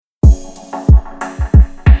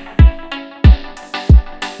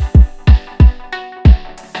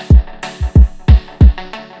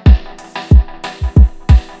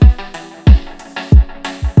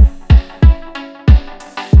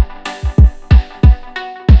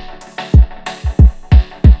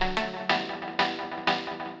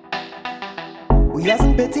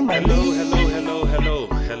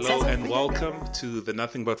welcome to the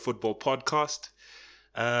Nothing But Football podcast.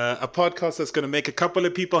 A podcast that's going to make a couple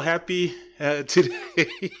of people happy today.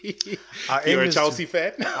 If you're a Chelsea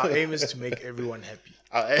fan. Our aim is to make everyone happy.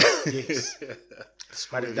 Yes.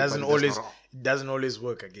 But it doesn't always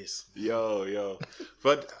work, I guess. Yo.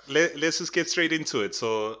 But let's just get straight into it.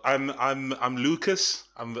 So I'm Lucas.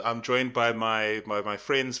 I'm joined by my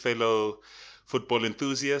friends, fellow football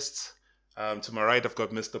enthusiasts. To my right, I've got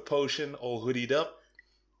Mr. Potion, all hoodied up.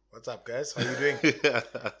 What's up, guys? How you doing?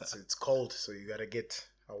 It's cold, so you gotta get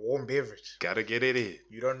a warm beverage. Gotta get it in.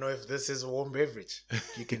 You don't know if this is a warm beverage.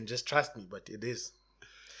 You can just trust me, but it is.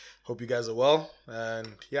 Hope you guys are well, and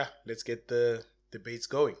yeah, let's get the debates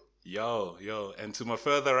going. Yo. And to my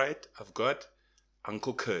further right, I've got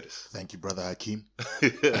Uncle Curtis. Thank you, Brother Hakeem.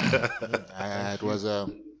 It was a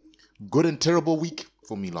good and terrible week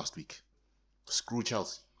for me last week. Screw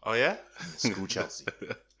Chelsea. Oh, yeah? Screw Chelsea.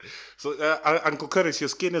 So, Uncle Curtis, your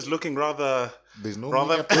skin is looking rather... There's no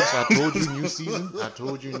rather... I told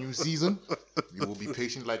you new season. You will be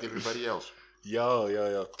patient like everybody else.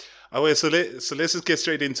 Yo. Oh, wait, so let's just get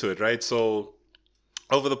straight into it, right? So,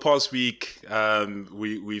 over the past week,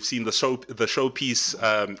 we've seen the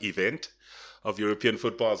showpiece event of European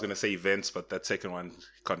football. I was going to say events, but that second one,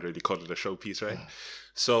 can't really call it a showpiece, right?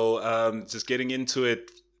 So, just getting into it,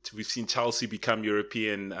 we've seen Chelsea become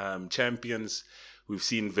European champions. We've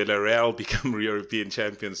seen Villarreal become European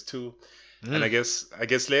champions too. And I guess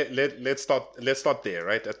let's start there,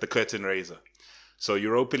 right? At the curtain raiser. So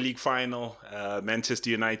Europa League final, Manchester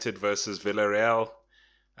United versus Villarreal.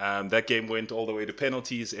 That game went all the way to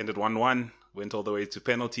penalties, ended 1-1, went all the way to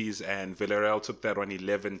penalties, and Villarreal took that one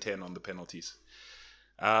 11-10 on the penalties.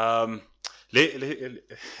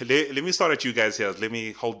 Let me start at you guys here. Let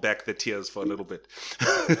me hold back the tears for a little bit.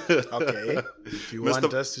 Okay. If you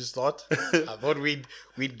want us to start, I thought we'd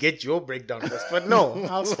get your breakdown first. But no,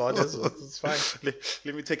 I'll start. It's fine.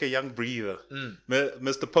 Let me take a young breather.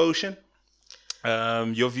 Mr. Potion,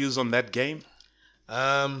 your views on that game?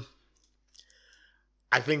 I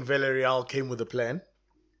think Villarreal came with a plan.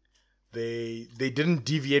 They didn't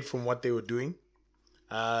deviate from what they were doing.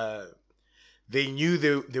 They knew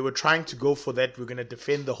they were trying to go for that. We're going to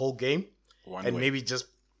defend the whole game maybe just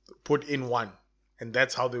put in one. And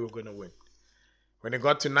that's how they were going to win. When it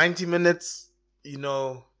got to 90 minutes,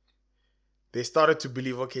 they started to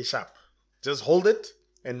believe, okay, sharp. Just hold it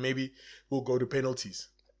and maybe we'll go to penalties.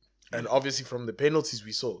 And obviously from the penalties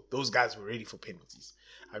we saw, those guys were ready for penalties.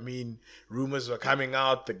 I mean, rumors were coming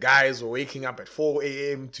out. The guys were waking up at 4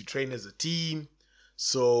 a.m. to train as a team.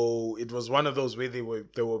 So it was one of those where they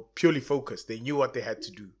were purely focused. They knew what they had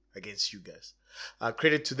to do against you guys.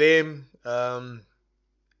 Credit to them.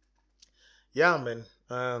 Yeah, man.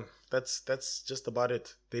 That's just about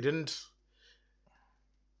it. They didn't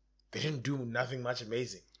do nothing much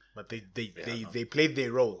amazing, but they played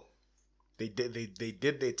their role. They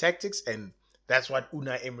did their tactics, and that's what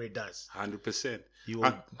Unai Emery does. 100%.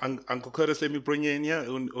 Uncle Curtis, let me bring you in here.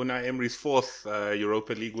 Unai Emery's fourth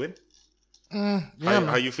Europa League win. How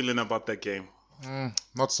are you feeling about that game?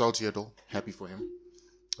 Not salty at all. Happy for him.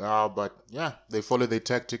 But yeah, they followed their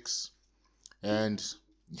tactics and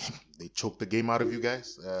they choked the game out of you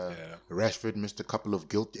guys. Rashford missed a couple of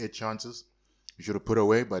gilt-edged chances. You should have put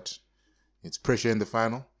away, but it's pressure in the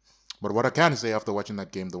final. But what I can say after watching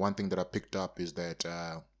that game, the one thing that I picked up is that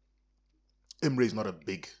Emery is not a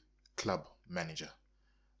big club manager.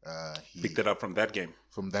 He picked it up from that game.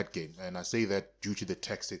 And I say that due to the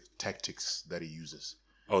tactics that he uses.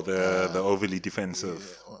 Oh, the overly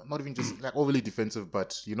defensive. Not even just like overly defensive,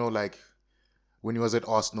 but like when he was at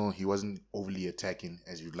Arsenal, he wasn't overly attacking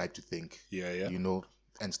as you'd like to think. Yeah.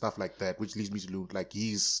 And stuff like that, which leads me to look like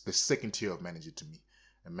he's the second tier of manager to me.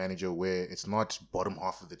 A manager where it's not bottom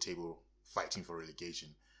half of the table fighting for relegation,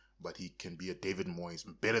 but he can be a David Moyes,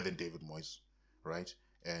 better than David Moyes, right?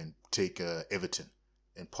 And take Everton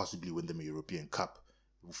and possibly win them a European Cup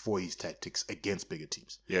for his tactics against bigger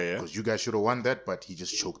teams. Yeah. Because you guys should have won that, but he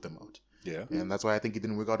just choked them out. Yeah. And that's why I think he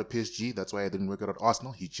didn't work out at PSG. That's why he didn't work out at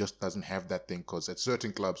Arsenal. He just doesn't have that thing, because at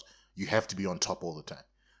certain clubs, you have to be on top all the time.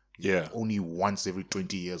 Yeah. Only once every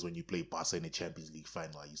 20 years when you play Barca in a Champions League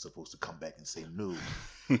final are you supposed to come back and say, no,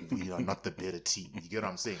 we are not the better team. You get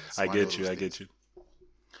what I'm saying? I get you.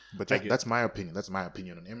 But that's my opinion. That's my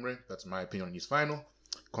opinion on Emery. That's my opinion on his final.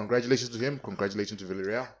 Congratulations to him. Congratulations to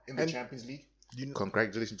Villarreal in the Champions League.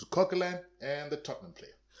 Congratulations to Coquelin and the Tottenham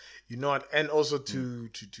player. You know what? And also to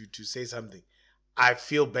say something, I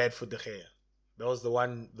feel bad for De Gea. That was the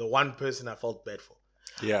one person I felt bad for.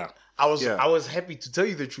 Yeah. I was happy, to tell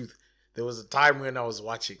you the truth. There was a time when I was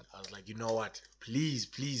watching. I was like, you know what? Please,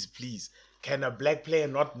 can a black player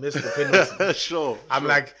not miss the penalty? Sure. I'm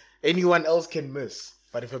like, Anyone else can miss,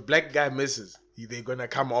 but if a black guy misses, they're gonna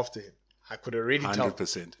come after him. I could already tell.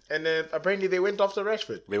 100%. And apparently they went after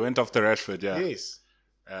Rashford. They went after Rashford, yeah. Yes.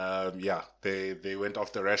 They went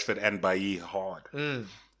after Rashford and Bailly hard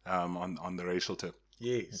on the racial tip.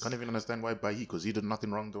 Yes. I can't even understand why Bailly, because he did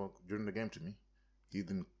nothing wrong during the game to me. He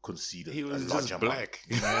didn't concede. He was a just large black.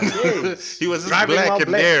 Yes. He was just Driving black while and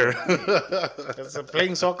black. there. It's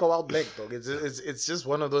playing soccer while black, dog. It's just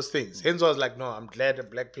one of those things. Henzo was like, no, I'm glad a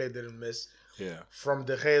black player didn't miss. Yeah. From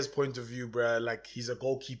De Gea's point of view, bruh, like he's a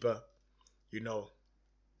goalkeeper.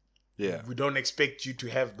 Yeah. We don't expect you to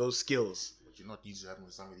have those skills. But you're not used to having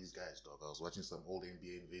with some of these guys, dog. I was watching some old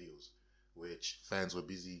NBA videos, which fans were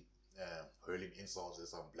busy hurling insults at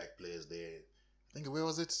some black players there. I think, where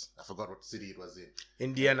was it? I forgot what city it was in.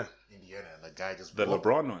 Indiana. And the guy just... The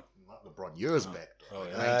LeBron one. Not LeBron, years back, dog. Oh,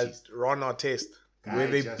 Like yeah. 90s. Ron Artest. Guy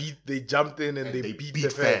Where just- they jumped in and they beat the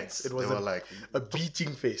fans. It was They were like... a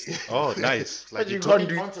beating fest. Oh, nice. Like But you you're talking can't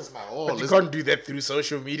do- nonsense now. Oh, But you listen, can't do that through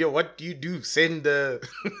social media. What do you do? Send the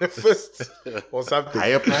fist or something.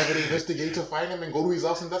 hire a private investigator, find him, and go to his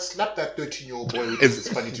house and just slap that 13-year-old boy. It's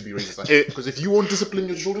funny to be racist. Because if you won't discipline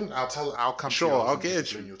your children, I'll come to Sure, your house I'll and get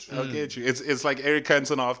discipline you. your children. I'll get you. It's like Eric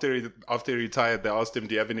Cantona after he retired. They asked him,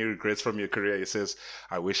 "Do you have any regrets from your career?" He says,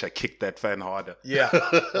 "I wish I kicked that fan harder." Yeah,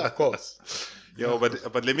 of course. Yo,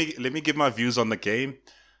 but let me give my views on the game.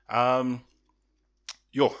 Let's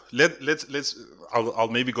I'll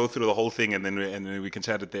maybe go through the whole thing and then we can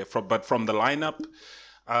chat it there. From the lineup,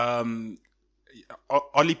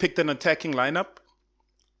 Ollie picked an attacking lineup.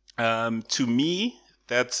 To me,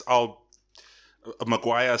 that's our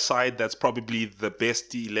Maguire side. That's probably the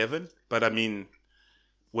best 11. But I mean,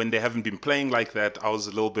 when they haven't been playing like that, I was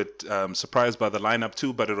a little bit surprised by the lineup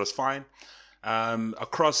too. But it was fine.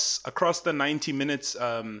 Across the 90 minutes,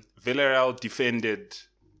 Villarreal defended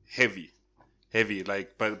heavy,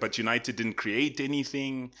 like, but United didn't create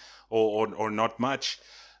anything or not much.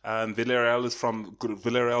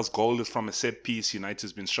 Villarreal's goal is from a set piece.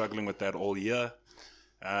 United's been struggling with that all year.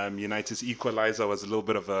 United's equalizer was a little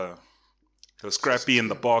bit of a scrappy in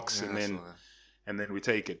the box, and then we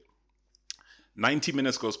take it. 90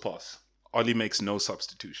 minutes goes past. Ollie makes no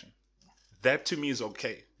substitution. That to me is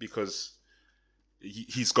okay because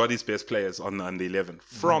he's got his best players on the 11.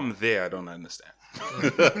 From there, I don't understand.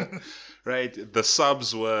 Right? The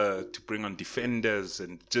subs were to bring on defenders,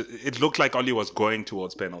 and it looked like Ollie was going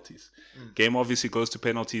towards penalties. Game obviously goes to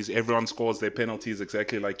penalties. Everyone scores their penalties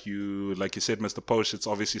exactly like you said, Mr. Posh. It's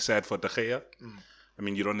obviously sad for De Gea. I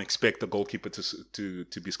mean, you don't expect a goalkeeper to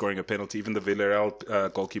be scoring a penalty. Even the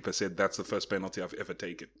Villarreal goalkeeper said that's the first penalty I've ever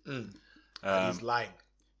taken. He's lying.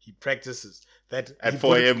 He practices that At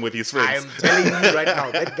 4 a.m. with his I friends. am telling you right now,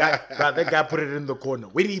 that guy put it in the corner.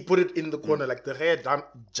 When he put it in the corner, like the hair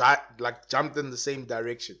jumped in the same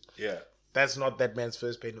direction. Yeah. That's not that man's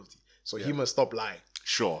first penalty. So he must stop lying.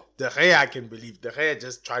 Sure. De Gea, I can believe. De Gea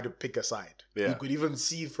just tried to pick a side. Yeah. You could even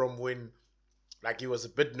see from when, like, he was a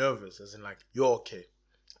bit nervous, as in, like, you're okay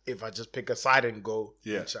if I just pick a side and go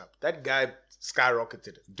sharp. That guy skyrocketed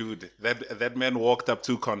it. Dude, that man walked up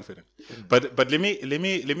too confident. But let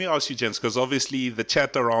me ask you, gents, because obviously the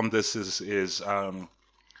chat around this is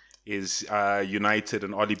United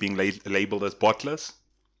and Ollie being labeled as bottlers.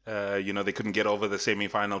 They couldn't get over the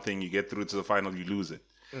semi-final thing. You get through to the final, you lose it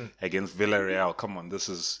against Villarreal. Come on, this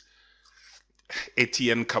is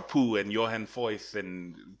Etienne Capoue and Johan Foyth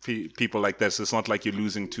and people like this. It's not like you're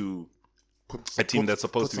losing to a team that's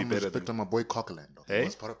supposed to be better Put some respect than on my boy Coquelin. Hey?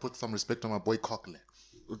 Put some respect on my boy Coquelin.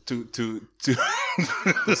 to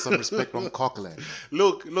Put some respect on Coquelin.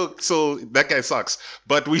 Look, so that guy sucks,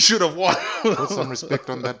 but we should have won. Put some respect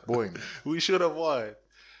on that boy. We should have won.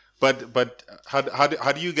 But how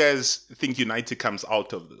do you guys think United comes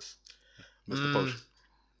out of this, Mr. Posh?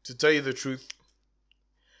 To tell you the truth,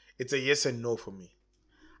 it's a yes and no for me.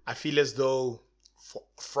 I feel as though,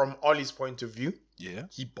 from Ollie's point of view,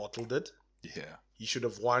 he bottled it. Yeah. He should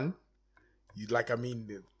have won.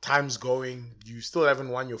 The time's going. You still haven't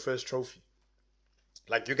won your first trophy.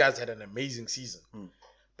 Like, you guys had an amazing season.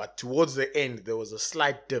 But towards the end, there was a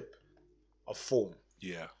slight dip of form.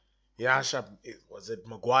 Yeah. Was it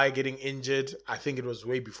Maguire getting injured? I think it was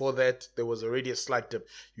way before that. There was already a slight dip.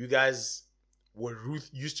 You guys were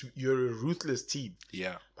you're a ruthless team.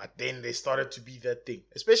 Yeah. But then they started to be that thing.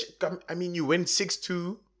 Especially, you went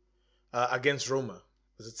 6-2 against Roma.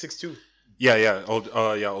 Was it 6-2? Yeah.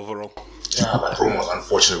 Overall. Yeah, but Roma was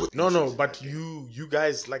unfortunate with No, but you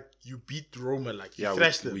guys, like, you beat Roma, like, you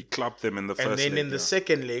thrashed them. We clapped them in the first leg. And then in the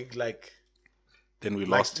second leg, like... Then we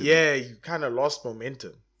lost it. Yeah, you kind of lost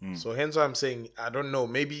momentum. So hence why I'm saying, I don't know,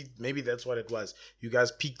 maybe that's what it was. You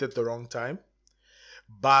guys peaked at the wrong time.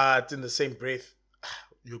 But in the same breath,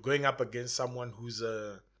 you're going up against someone who's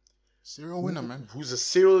a Serial winner, man. who's a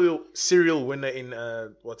serial winner in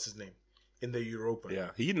what's his name, in the Europa. Yeah,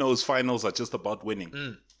 he knows finals are just about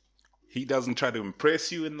winning. He doesn't try to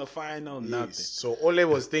impress you in the final, nothing. Yes. So Ole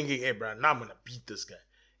was thinking, hey, bro, now I'm gonna beat this guy,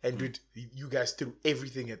 and dude, you guys threw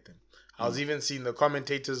everything at them. I was even seeing the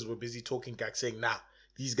commentators were busy talking, saying, nah,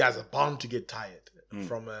 these guys are bound to get tired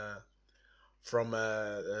from a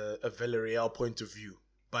Villarreal point of view.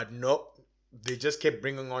 But no, they just kept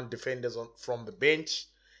bringing on defenders from the bench.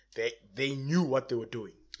 They knew what they were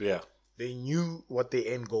doing. Yeah. They knew what their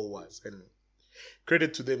end goal was. And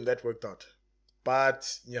credit to them, that worked out.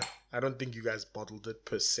 But yeah, I don't think you guys bottled it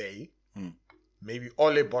per se. Maybe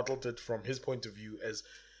Ole bottled it from his point of view as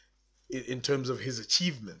in terms of his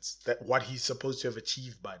achievements, that what he's supposed to have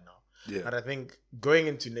achieved by now. Yeah. But I think going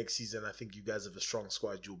into next season, I think you guys have a strong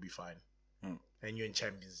squad. You'll be fine. And you're in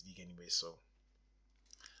Champions League anyway, so.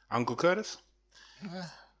 Uncle Curtis?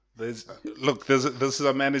 This is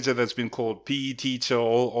a manager that's been called PE teacher,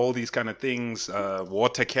 all these kind of things,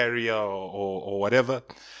 water carrier or whatever.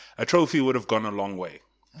 A trophy would have gone a long way.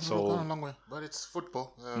 So gone a long way, but it's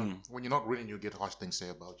football. When you're not winning, you get harsh things said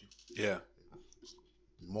about you. Yeah.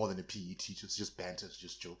 More than a PE teacher, it's just banter, it's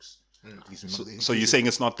just jokes. At least So you're saying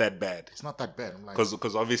it's not that bad? It's not that bad.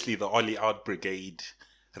 Because obviously the Ollie out brigade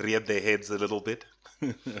reared their heads a little bit.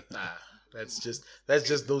 Nah, that's just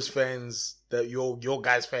those fans, that your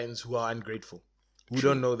guys fans who are ungrateful, who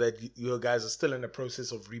don't know that your guys are still in the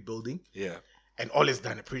process of rebuilding. Yeah. And Ole's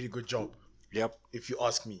done a pretty good job. Yep. If you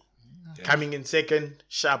ask me. Yeah. Coming in second,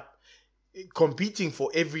 sharp, competing for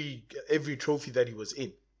every trophy that he was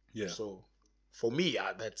in. Yeah. So for me,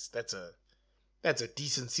 that's a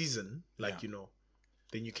decent season.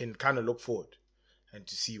 Then you can kind of look forward and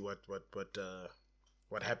to see what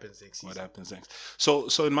happens next season. What happens next? So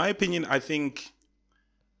in my opinion, I think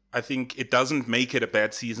it doesn't make it a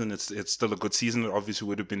bad season. It's still a good season. It obviously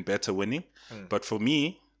would have been better winning. But for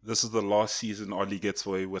me, this is the last season Ollie gets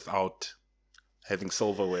away without having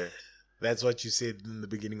silverware. That's what you said in the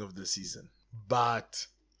beginning of the season. But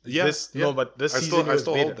this season I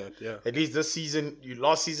still better. hold that. Yeah. At least this season,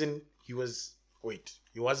 last season he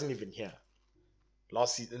wasn't even here.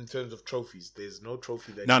 Last season, in terms of trophies, there's no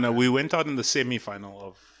trophy that. No, we went out in the semi-final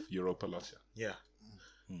of Europa last year.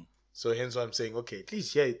 Yeah. So hence why I'm saying, okay, at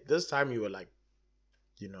least this time you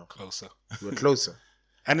were closer. You were closer.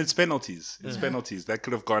 And it's penalties. Penalties. That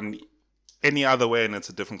could have gone any other way, and it's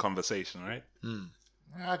a different conversation, right?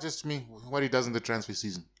 Just me. What he does in the transfer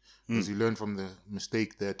season. Because he learned from the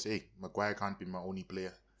mistake that, hey, Maguire can't be my only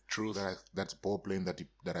player. True. That's ball playing that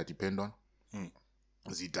I depend on.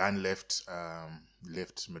 Zidane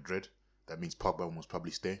left Madrid. That means Pogba will most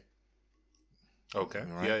probably stay. Okay.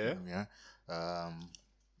 Right? Yeah.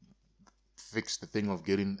 Fix the thing of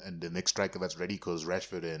getting the next striker that's ready, because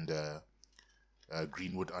Rashford and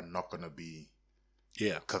Greenwood are not going to be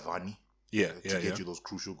Cavani. To get you those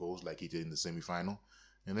crucial goals like he did in the semi-final.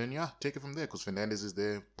 And then, take it from there, because Fernandes is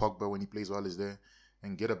there, Pogba, when he plays well, is there,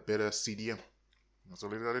 and get a better CDM. That's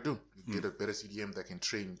all they got to do. Get a better CDM that can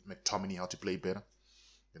train McTominay how to play better.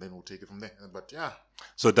 And then we'll take it from there. But,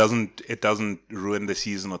 So it doesn't ruin the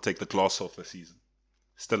season or take the gloss off the season.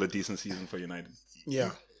 Still a decent season for United.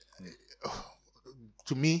 Yeah.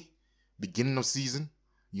 To me, beginning of season,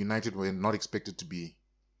 United were not expected to be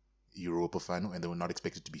Europa final, and they were not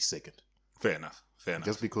expected to be second. Fair enough.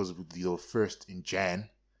 Just because they were first in Jan,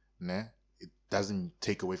 it doesn't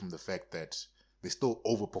take away from the fact that they still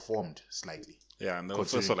overperformed slightly. Yeah, and they were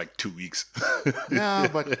first for like 2 weeks. Yeah,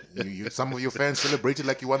 but some of your fans celebrated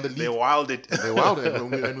like you won the league. They wilded.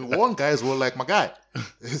 And we won, guys. We're like, my guy,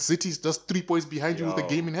 City's just 3 points behind you with the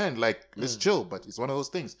game in hand. Like, let's chill. But it's one of those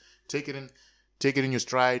things. Take it in your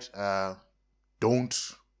stride.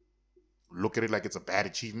 Don't look at it like it's a bad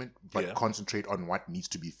achievement, but concentrate on what needs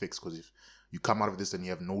to be fixed. Because if you come out of this and you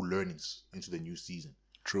have no learnings into the new season,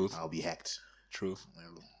 I'll be hacked.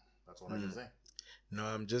 That's all I can say.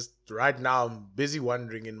 No, right now I'm busy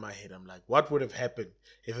wondering in my head. I'm like, what would have happened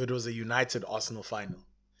if it was a United Arsenal final?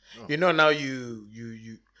 Now you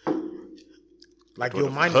like your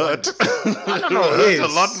mind hurt. I don't know. It a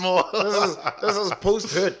lot more. This is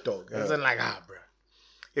post hurt, dog. It's like, bro.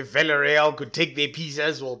 If Villarreal could take their piece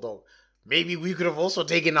as well, dog, maybe we could have also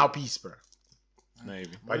taken our piece, bro.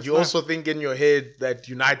 Maybe. But you also think in your head that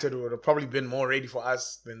United would have probably been more ready for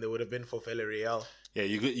us than they would have been for Villarreal. Yeah,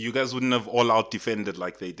 you guys wouldn't have all out defended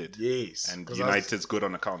like they did. Yes. And United's good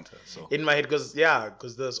on a counter. So in my head, because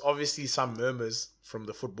there's obviously some murmurs from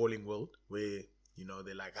the footballing world where,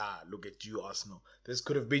 they're like, look at you, Arsenal. This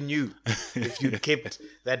could have been you if you'd kept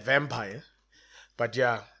that vampire. But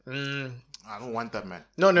yeah, I don't want that, man.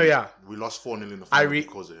 no, yeah. We lost 4-0 in the final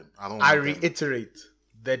because of him. I don't want I that, man. reiterate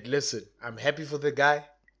that. Listen, I'm happy for the guy.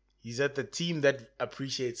 He's at the team that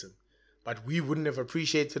appreciates him, but we wouldn't have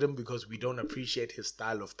appreciated him because we don't appreciate his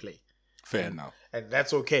style of play, Fair enough. and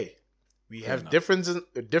that's okay. We have enough.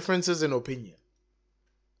 differences in opinion.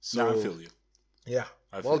 So No, I feel you. yeah,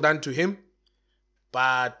 I well feel done to him.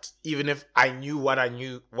 But even if I knew what I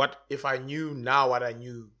knew, if I knew now what I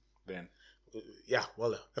knew, Then. yeah,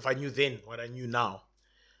 well, if I knew then what I knew now,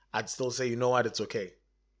 I'd still say, you know what, it's okay.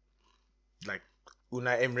 Like,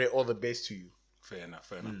 Unai Emery, all the best to you. Fair enough.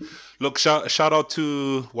 Fair enough. Look, shout out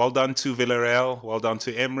well done to Villarreal, well done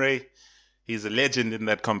to Emre. He's a legend in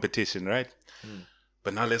that competition, right?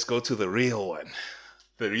 But now let's go to the real one,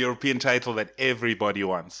 the European title that everybody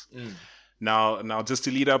wants. Now, just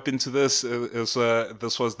to lead up into this, this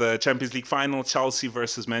was the Champions League final, Chelsea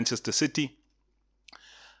versus Manchester City.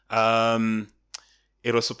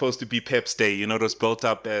 It was supposed to be Pep's day. You know, it was built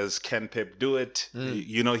up as, can Pep do it?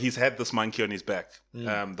 You know, he's had this monkey on his back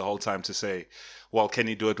the whole time to say, well, can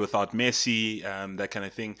he do it without Messi? That kind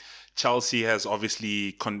of thing. Chelsea has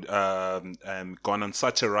obviously gone on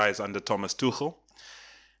such a rise under Thomas Tuchel.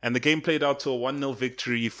 And the game played out to a 1-0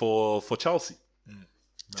 victory for Chelsea.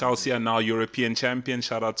 Chelsea are now European champions.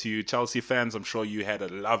 Shout out to you, Chelsea fans. I'm sure you had a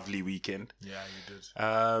lovely weekend. Yeah, you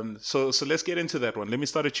did. So let's get into that one. Let me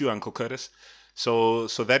start at you, Uncle Curtis. So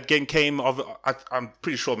that game came. I'm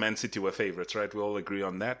pretty sure Man City were favorites, right? We all agree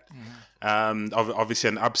on that. Obviously,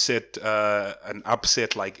 an upset,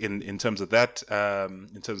 like in terms of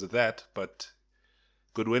that, but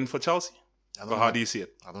good win for Chelsea. But how do you see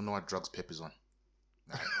it? I don't know what drugs Pep is on.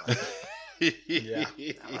 Yeah.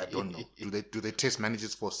 I don't know. Do they test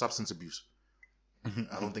managers for substance abuse?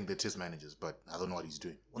 I don't think they test managers, but I don't know what he's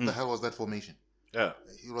doing. What the hell was that formation? Yeah.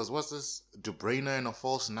 He was, what's this? De Bruyne in a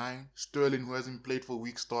false 9. Sterling, who hasn't played for a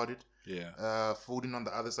week, started. Yeah. Foden on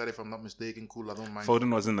the other side, if I'm not mistaken. Cool, I don't mind.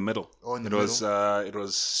 Foden was in the middle. Oh, in the middle? It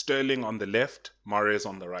was Sterling on the left, Mahrez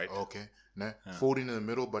on the right. Okay. Nah, Foden in the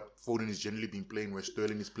middle, but Foden has generally been playing where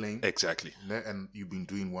Sterling is playing. Exactly. Nah, and you've been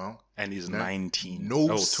doing well. And he's 19. No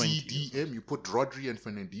 20. CDM. You put Rodri and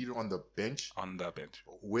Fernandinho on the bench. On the bench.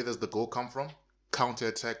 Where does the goal come from? Counter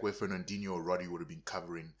attack where Fernandinho or Rodri would have been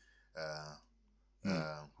covering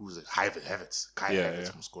who's it? Havertz. Kai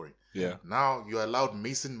Havertz from scoring. Yeah. Now you allowed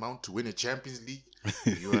Mason Mount to win a Champions League.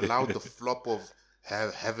 You allowed the flop of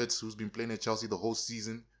Havertz, who's been playing at Chelsea the whole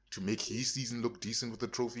season, to make his season look decent with the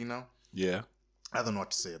trophy now. Yeah. I don't know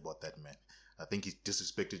what to say about that, man. I think he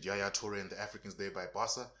disrespected Yaya Toure and the Africans there by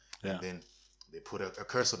Barca. Yeah. And then they put a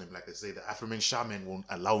curse on him, like they say. The Afro-Man Shaman won't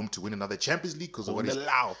allow him to win another Champions League because of what he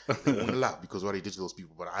won't allow because what he did to those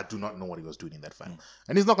people. But I do not know what he was doing in that final.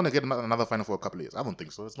 And he's not going to get another final for a couple of years. I don't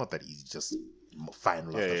think so. It's not that easy. Just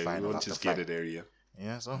final after final. You won't just get it there, yeah.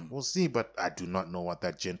 Yeah, so we'll see. But I do not know what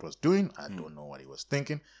that gent was doing. I don't know what he was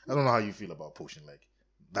thinking. I don't know how you feel about Potion, like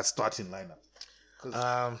that starting lineup.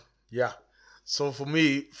 Yeah. So for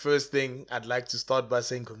me, first thing, I'd like to start by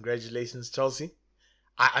saying congratulations, Chelsea.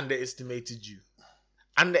 I underestimated you.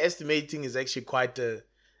 Underestimating is actually quite an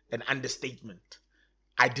understatement.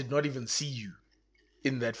 I did not even see you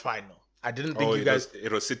in that final. I didn't think you guys...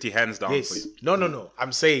 It was City hands down for you. No.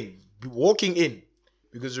 I'm saying, walking in,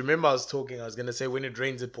 because remember I was going to say when it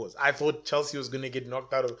rains it pours. I thought Chelsea was going to get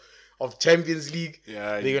knocked out of Champions League.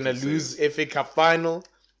 Yeah, they're going to lose FA Cup final.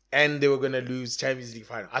 And they were going to lose Champions League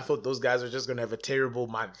final. I thought those guys were just going to have a terrible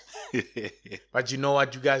month. But you know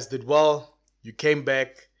what? You guys did well. You came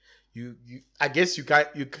back. I guess you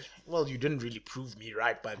didn't really prove me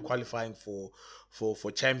right by qualifying for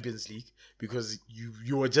Champions League because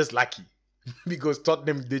you were just lucky because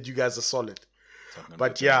Tottenham did you guys a solid.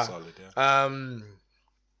 But yeah,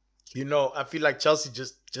 you know, I feel like Chelsea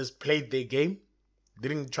just played their game.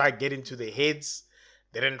 Didn't try get into their heads.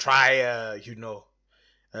 They didn't try,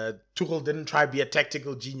 Tuchel didn't try be a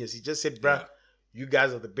tactical genius. He just said, bruh, you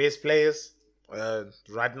guys are the best players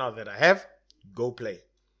right now that I have. Go play.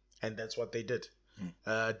 And that's what they did.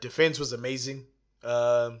 Defense was amazing.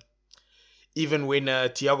 Even when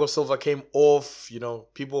Thiago Silva came off, you know,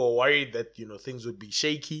 people were worried that, you know, things would be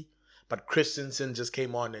shaky. But Christensen just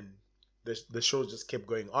came on and the show just kept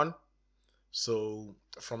going on. So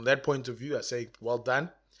from that point of view, I say, well done.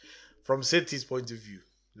 From City's point of view,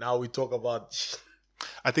 now we talk about...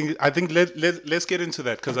 I think let's get into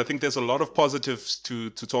that because I think there's a lot of positives to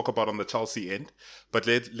talk about on the Chelsea end, but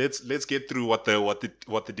let's get through what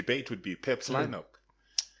the debate would be. Pep's lineup.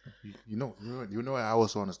 You know. I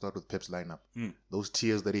also want to start with Pep's lineup. Those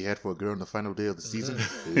tears that he had for a girl on the final day of the season,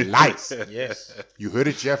 Mm-hmm. lies. Yes. You heard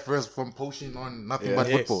it here first from Potion on Nothing But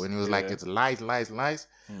Yes. Football, and he was like, "It's lies, lies, lies."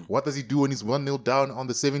 What does he do when he's 1-0 down on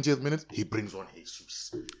the 70th minute? He brings on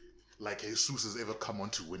Jesus, like Jesus has ever come on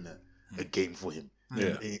to win a game for him.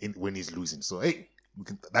 When he's losing. So hey,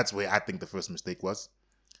 that's where I think the first mistake was.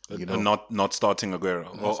 Not starting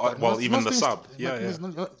Aguero, even the sub.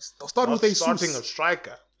 Start with Jesus. Starting a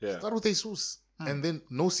striker. Yeah. Start with Jesus, and then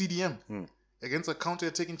no CDM against a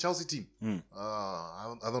counter-attacking Chelsea team.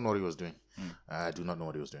 I don't know what he was doing. I do not know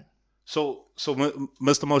what he was doing. So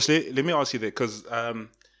Mr. Mosley, let me ask you there, because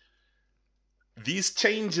these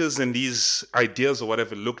changes and these ideas or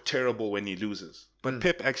whatever look terrible when he loses, but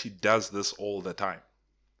Pep actually does this all the time.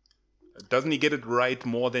 Doesn't he get it right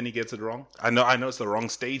more than he gets it wrong? I know it's the wrong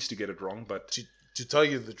stage to get it wrong, but To tell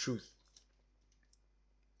you the truth,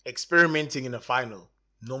 experimenting in a final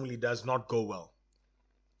normally does not go well.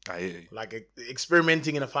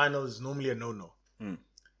 Experimenting in a final is normally a no-no.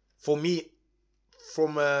 For me,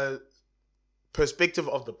 from a perspective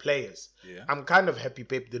of the players, I'm kind of happy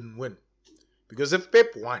Pep didn't win. Because if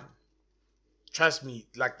Pep won, trust me,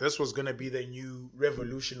 like this was going to be the new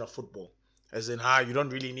revolution of football. As in how you don't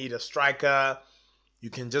really need a striker. You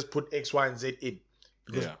can just put X, Y, and Z in.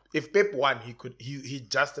 Because if Pep won, he'd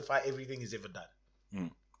justify everything he's ever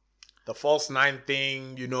done. The false nine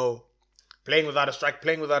thing, playing without a strike,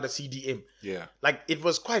 playing without a CDM. Yeah. Like, it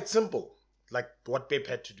was quite simple, like what Pep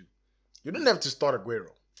had to do. You didn't have to start Aguero.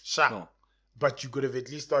 Sure. No. But you could have at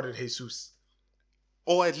least started Jesus.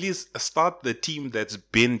 Or at least start the team that's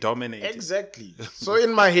been dominated. Exactly. So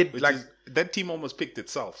in my head, that team almost picked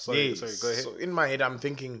itself. Sorry, go ahead. So in my head, I'm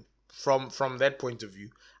thinking from that point of view,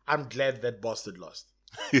 I'm glad that bastard lost.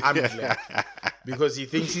 I'm glad. Because he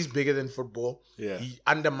thinks he's bigger than football. Yeah. He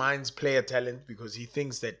undermines player talent because he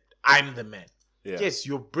thinks that I'm the man. Yeah. Yes,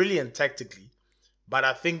 you're brilliant tactically, but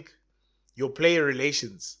I think your player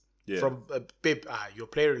relations from Pep, your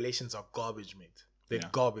player relations are garbage, mate. They're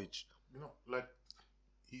garbage.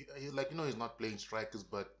 He's not playing strikers,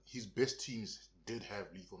 but his best teams did have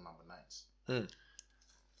lethal number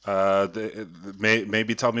 9s.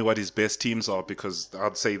 Maybe tell me what his best teams are, because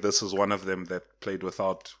I'd say this is one of them that played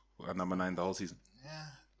without a number 9 the whole season. Yeah,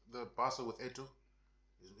 the Barca with Eto'o,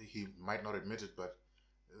 he might not admit it, but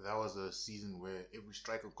that was a season where every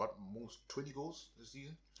striker got most 20 goals this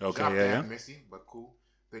season. Okay, Messi, but cool.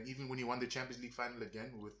 Then even when he won the Champions League final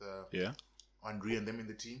again with Henry and them in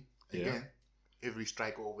the team, again, every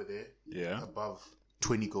striker over there above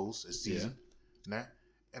 20 goals a season. Nah?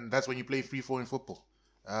 And that's when you play free-fall in football.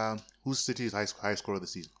 Who's City's high scorer of the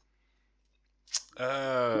season?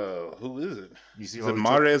 Who is it? You see, is it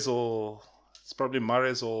Mahrez or... It's probably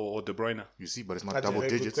Mahrez or De Bruyne. You see, but it's not That's double a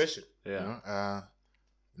very digits. good question. Yeah.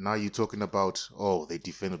 Now you're talking about, they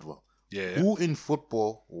defended well. Yeah. Who in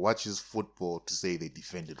football watches football to say they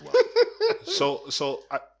defended well?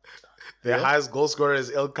 Their highest goal scorer is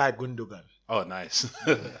Ilkay Gundogan. Oh, nice.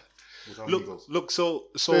 Look. So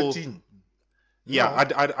 13. Yeah,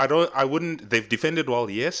 I wouldn't. They've defended well,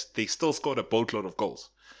 yes. They still scored a boatload of goals.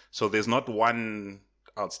 So there's not one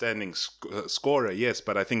outstanding scorer, yes.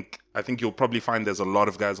 But I think you'll probably find there's a lot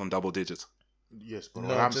of guys on double digits. Yes, but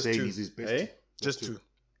what I'm saying is his best. Just two.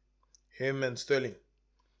 Him and Sterling.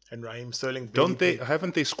 And Raheem Sterling.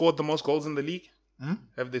 Haven't they scored the most goals in the league?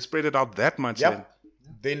 Have they spread it out that much? Yep.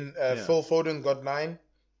 Then Phil Foden got 9.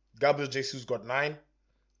 Gabriel Jesus got 9.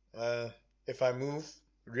 If I move,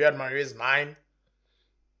 Riyad Mahrez 9.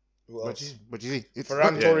 But you see, it's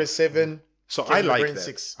Ferran Torres 7. So Kevin I like Bruyne that.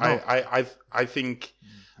 6.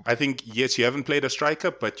 I think yes, you haven't played a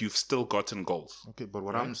striker, but you've still gotten goals. Okay, but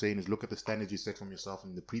what I'm saying is look at the standards you set from yourself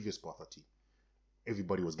in the previous Barca team.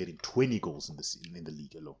 Everybody was getting 20 goals in the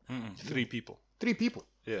league alone. 3 people. 3 people.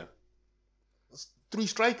 Yeah. 3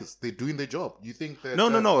 strikers. They're doing their job. You think that? No.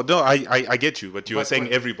 I get you, but you were saying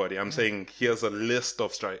everybody. I'm saying here's a list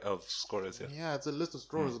of scorers here. Yeah, it's a list of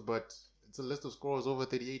scorers, but it's a list of scorers over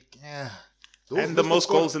 38. Yeah. And the most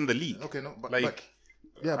goals in the league. Okay, no, but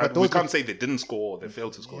we can't say they didn't score or they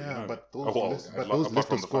failed to score. Yeah, but those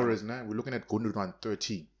list of scorers now, we're looking at Gundogan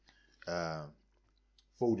 13,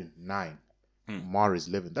 Foden 9, Mahrez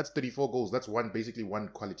 11. That's 34 goals. That's basically one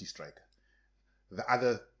quality striker. The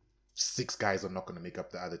other 6 guys are not going to make up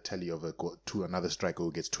the other tally of another striker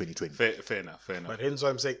who gets 20. Fair enough. But hence why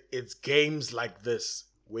I'm saying it's games like this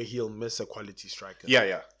where he'll miss a quality striker.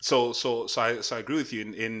 Yeah. So I agree with you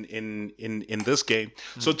in this game.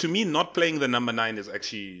 So to me, not playing the number 9 is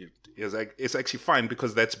actually fine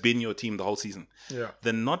because that's been your team the whole season. Yeah.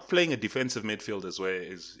 Then not playing a defensive midfield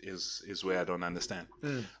is where I don't understand.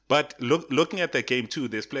 But looking at that game too,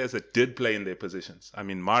 there's players that did play in their positions. I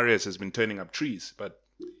mean, Marius has been turning up trees, but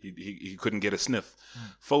he couldn't get a sniff.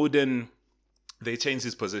 Foden, they changed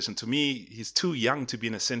his position. To me, he's too young to be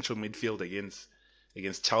in a central midfield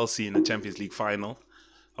against Chelsea in the Champions League final.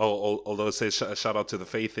 Although say shout out to the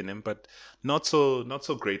faith in him, but not so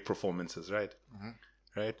great performances, right?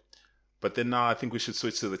 Right. But then now I think we should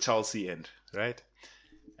switch to the Chelsea end, right?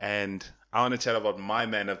 And I want to chat about my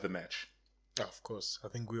man of the match. Of course, I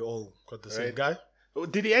think we all got the same guy.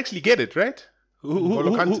 Did he actually get it right?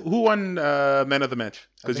 Who won man of the match?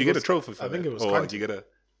 Because you get a trophy for that. I think it was Or Kante. you get a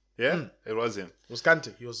it was him. It was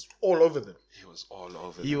Kante. He was all over them. He was all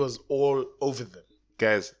over. He was all over them.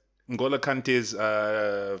 Guys, N'Golo Kante's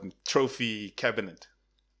trophy cabinet.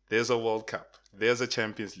 There's a World Cup. There's a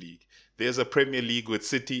Champions League. There's a Premier League with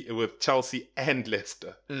Chelsea and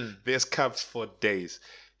Leicester. There's cups for days.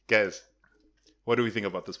 Guys, what do we think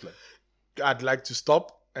about this play? I'd like to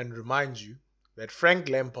stop and remind you that Frank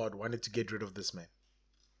Lampard wanted to get rid of this man.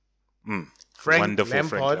 Frank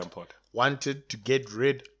Lampard wanted to get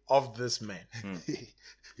rid of this man.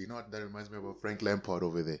 You know what that reminds me about Frank Lampard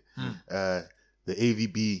over there. The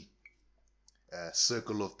AVB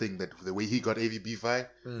circle of thing, that the way he got AVB fired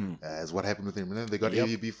is what happened with him. Remember, they got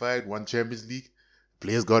AVB fired, won Champions League.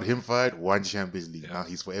 Players got him fired, won Champions League. Now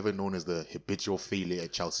he's forever known as the habitual failure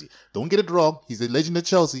at Chelsea. Don't get it wrong. He's a legend at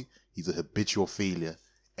Chelsea. He's a habitual failure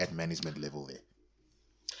at management level there.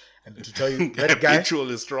 And to tell you, that guy habitual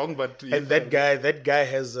is strong, but and that guy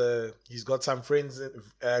has he's got some friends,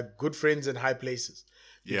 good friends in high places.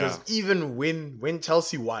 Because even when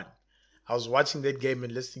Chelsea won, I was watching that game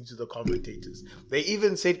and listening to the commentators. They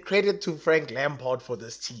even said credit to Frank Lampard for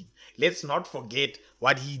this team. Let's not forget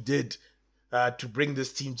what he did to bring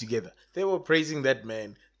this team together. They were praising that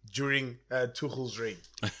man during Tuchel's reign.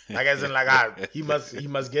 Like as in, he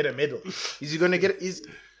must get a medal. Is he gonna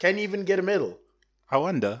can he even get a medal? I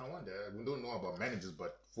wonder. We don't know about managers,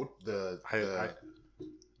 but the players.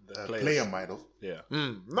 player might have. Yeah.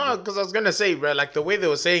 No, because I was gonna say, bro, like the way they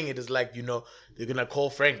were saying it is like, they're gonna call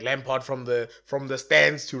Frank Lampard from the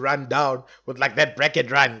stands to run down with like that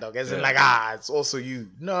bracket run, dog. As in it's also you.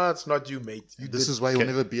 No, it's not you, mate. This is why he'll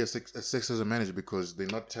never be a success as a manager, because they're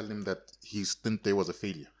not telling him that his stint there was a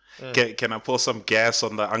failure. Can I pour some gas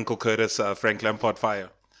on the Uncle Curtis Frank Lampard fire?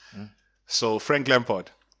 So Frank Lampard,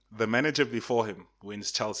 the manager before him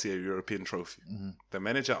wins Chelsea a European trophy. The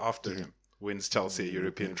manager after him wins Chelsea a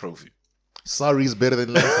European trophy. Sarri is better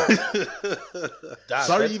than Lampard.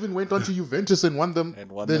 Sarri even went on to Juventus and won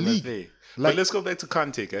the league. But let's go back to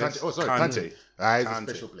Kante, guys. Kante. He's a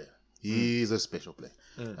special player. He's a special player.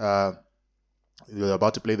 We're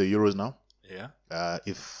about to play the Euros now. Yeah.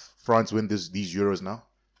 If France win these Euros now,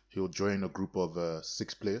 he'll join a group of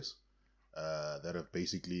 6 players that have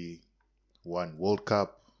basically won World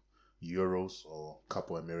Cup, Euros, or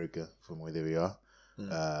Copa America from where they are.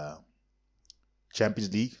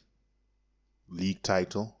 Champions League, league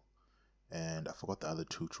title, and I forgot the other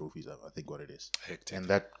 2 trophies. I think what it is. Hectic. And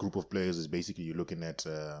that group of players is basically, you're looking at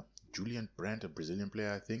Julian Brandt, a Brazilian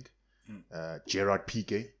player, I think. Gerard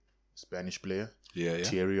Piqué, Spanish player. Yeah.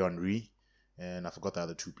 Thierry Henry, and I forgot the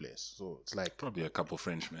other 2 players. So it's like probably a couple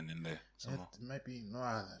Frenchmen in there. It might be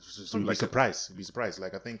you'd be surprised.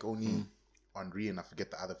 Like I think only Henry and I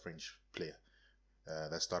forget the other French player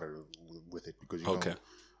that started with it, because know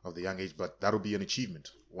of the young age. But that'll be an achievement.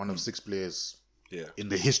 One of 6 players in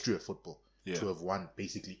the history of football to have won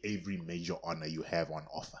basically every major honor you have on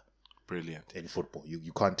offer. Brilliant. In football,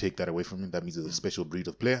 you can't take that away from him. That means he's a special breed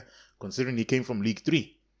of player, considering he came from League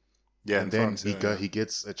 3. Yeah, and then France, he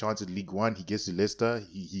gets a chance at League 1. He gets to Leicester.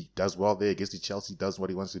 He does well there. Gets to Chelsea. Does what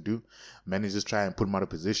he wants to do. Managers try and put him out of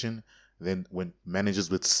position. Then when managers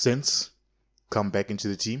with sense come back into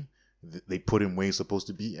the team, they put him where he's supposed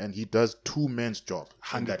to be, and he does 2-man's job.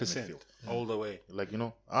 100% all the way. Like,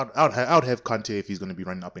 I'd have Kante if he's going to be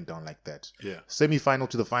running up and down like that. Yeah. Semi-final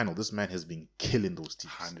to the final. This man has been killing those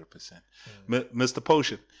teams. 100%. Mr.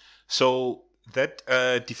 Potion. So that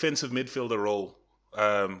defensive midfielder role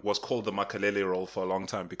was called the Makelele role for a long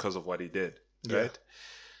time because of what he did, right?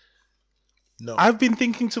 No. I've been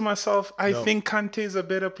thinking to myself, I think Kante is a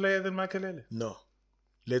better player than Makelele. No.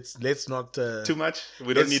 Let's not too much.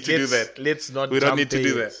 We don't need to do that. Let's not. We don't need to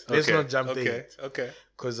do that. Let's not jump there. Okay.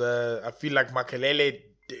 Because I feel like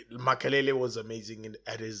Makelele was amazing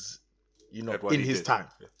at his, in his time.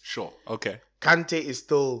 Sure. Okay. Kante is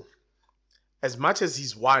still as much as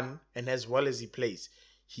he's won and as well as he plays,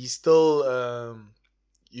 he's still,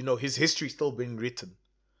 his history's still being written.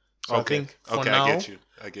 So I think for now, I get you.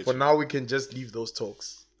 For now, we can just leave those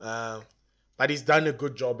talks. But he's done a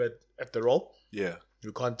good job at the role. Yeah.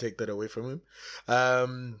 You can't take that away from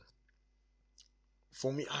him.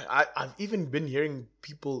 For me, I've even been hearing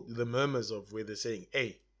people, the murmurs of where they're saying,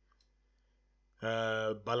 hey,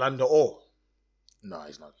 Ballon d'Or. No,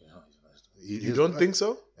 he's not. You don't think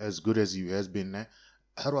so? As good as he has been.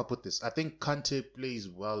 How do I put this? I think Kante plays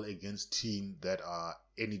well against teams that are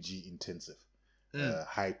energy intensive.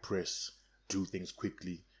 High press, do things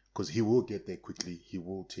quickly. Because he will get there quickly. He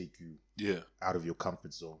will take you out of your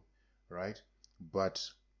comfort zone. Right? But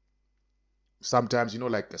sometimes,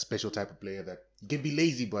 like a special type of player that can be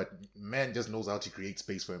lazy, but man just knows how to create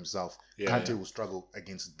space for himself. Kante will struggle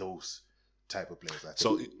against those type of players. I think.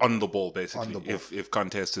 So on the ball, basically. On the ball. If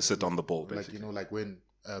Kante has to sit on the ball, basically. Like when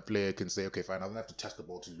a player can say, okay, fine, I don't have to touch the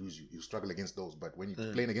ball to lose you. You struggle against those. But when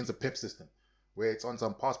you're playing against a Pep system, where it's on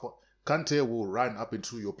some passport, Kante will run up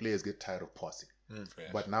until your players get tired of passing.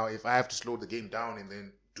 But now if I have to slow the game down and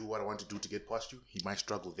then do what I want to do to get past you, he might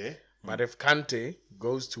struggle there. But if Kante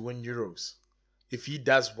goes to win Euros, if he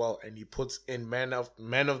does well and he puts in man of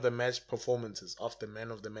the match performances after man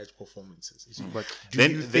of the match performances, But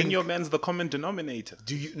then your man's the common denominator.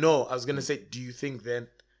 I was gonna say, do you think then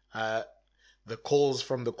the calls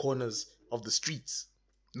from the corners of the streets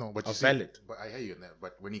but are valid? But I hear you in that.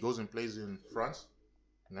 But when he goes and plays in France,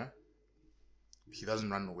 he doesn't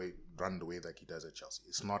run the way like he does at Chelsea.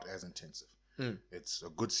 It's not as intensive. It's a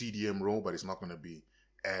good CDM role, but it's not going to be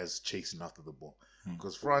as chasing after the ball.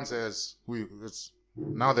 Because France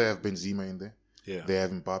now they have Benzema in there. Yeah. They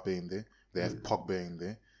have Mbappe in there. They have Pogba in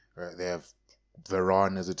there. They have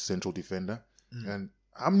Varane as a central defender. And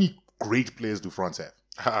how many great players do France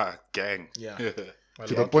have? Gang. Yeah.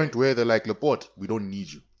 To the point where they're like, Laporte, we don't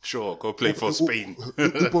need you. Sure, go play for Spain.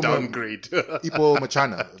 Downgrade. Ipo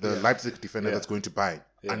Machana, the Leipzig defender that's going to buy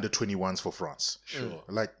under 21s for France. Sure.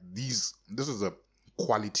 Like this is a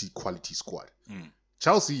quality squad.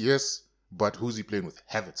 Chelsea, yes, but who's he playing with?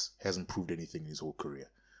 Havertz hasn't proved anything in his whole career.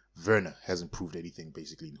 Werner hasn't proved anything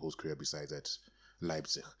basically in his whole career besides at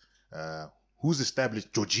Leipzig. Who's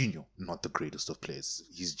established? Jorginho, not the greatest of players.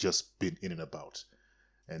 He's just been in and about.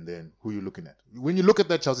 And then who are you looking at? When you look at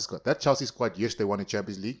that Chelsea squad, yes, they won a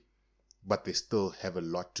Champions League, but they still have a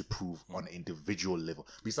lot to prove on an individual level.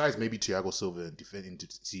 Besides maybe Thiago Silva in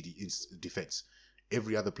defense,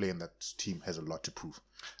 every other player in that team has a lot to prove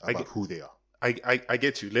about who they are. I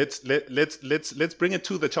get you. Let's bring it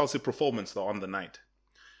to the Chelsea performance though on the night.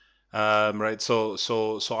 Right. So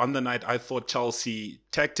on the night, I thought Chelsea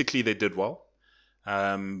tactically they did well.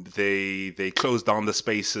 They closed down the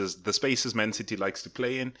spaces Man City likes to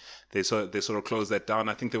play in. They sort of closed that down.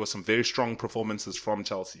 I think there were some very strong performances from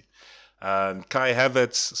Chelsea. Kai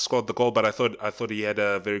Havertz scored the goal, but I thought he had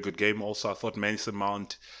a very good game. Also, I thought Mason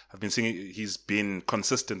Mount. I've been seeing he's been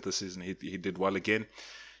consistent this season. He did well again.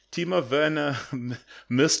 Timo Werner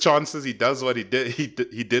missed chances. He does what he did. He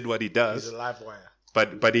did what he does. He's a live wire.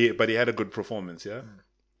 But he had a good performance. Yeah.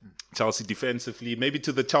 Chelsea defensively, maybe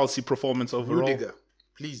to the Chelsea performance overall. Rudiger,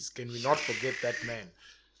 please, can we not forget that man?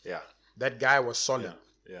 Yeah. That guy was solid.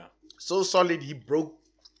 Yeah. So solid, he broke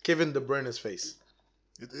Kevin De Bruyne's face.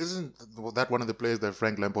 It isn't that one of the players that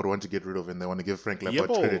Frank Lampard want to get rid of, and they want to give Frank Lampard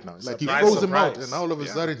credit now. Like he froze him out, and all of a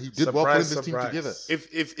sudden he did well putting this team together.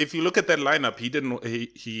 If you look at that lineup,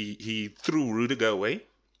 he threw Rudiger away,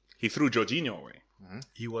 he threw Jorginho away.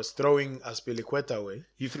 He was throwing Azpilicueta away.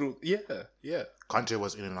 He threw, Kante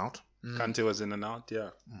was in and out. Kante was in and out,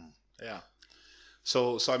 yeah.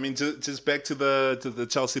 So I mean, just back to the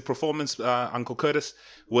Chelsea performance, Uncle Curtis,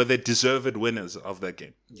 were they deserved winners of that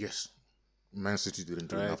game? Yes, Man City didn't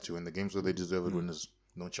do enough to win the games, so they deserved winners.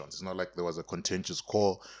 No chance. It's not like there was a contentious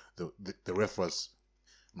call. The ref was,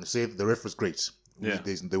 I'm gonna say the ref was great. Yeah.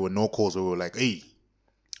 There were no calls where we were like, hey.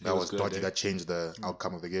 That was good, dodgy. That changed the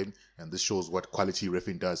outcome of the game. And this shows what quality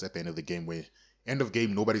refereeing does at the end of the game, where end of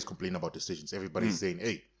game, nobody's complaining about decisions. Everybody's saying,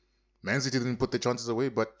 hey, Man City didn't put the chances away,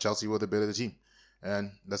 but Chelsea were the better team.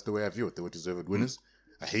 And that's the way I view it. They were deserved winners.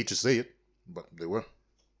 I hate to say it, but they were.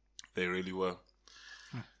 They really were.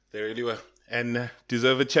 They really were. And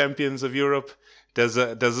deserved champions of Europe. Does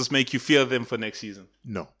this make you fear them for next season?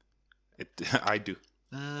 No. I do.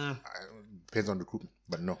 Depends on recruitment,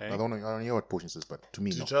 but no. Hey. I don't know what Potion says, but to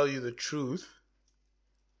me, no. To tell you the truth,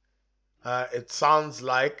 it sounds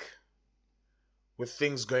like with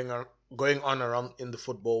things going on around in the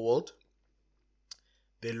football world,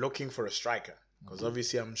 they're looking for a striker. Because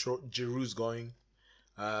obviously, I'm sure Giroud's going.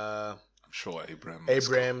 I'm sure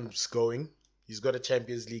Abraham's going. He's got a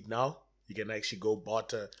Champions League now. He can actually go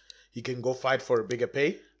barter. He can go fight for a bigger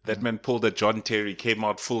pay. That man pulled a John Terry, came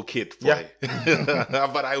out full kit, boy. Yeah.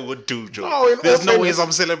 But I would do, Joe. No, There's no ways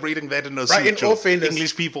I'm celebrating that in a suit, in Joe. all fairness,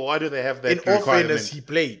 English people, why do they have that in all requirement? fairness, he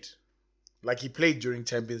played. Like, he played during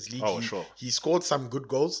Champions League. Oh, sure. He scored some good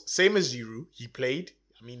goals. Same as Giroud. He played.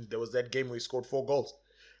 I mean, there was that game where he scored 4 goals.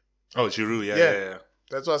 Oh, Giroud, yeah.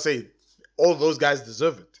 That's what I say. All those guys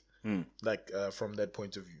deserve it. Mm. Like, from that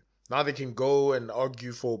point of view. Now they can go and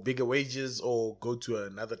argue for bigger wages or go to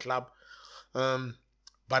another club.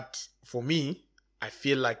 But for me, I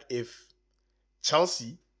feel like if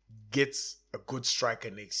Chelsea gets a good striker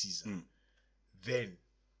next season, then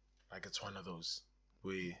like it's one of those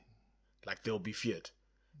where like they'll be feared.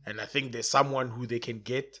 And I think there's someone who they can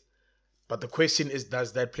get. But the question is,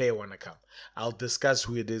 does that player want to come? I'll discuss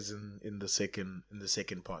who it is in the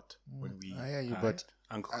second part when we. I hear you, but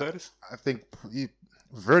Uncle Curtis. I think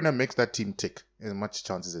Werner makes that team tick as much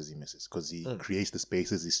chances as he misses because he creates the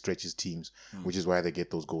spaces, he stretches teams, which is why they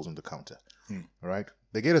get those goals on the counter. Right?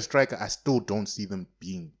 They get a striker. I still don't see them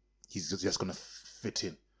being. He's just going to fit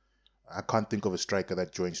in. I can't think of a striker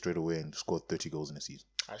that joined straight away and scored 30 goals in a season.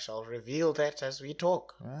 I shall reveal that as we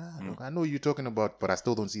talk. Look, I know you're talking about, but I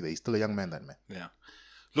still don't see that. He's still a young man, that man. Yeah.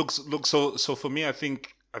 Look. So for me, I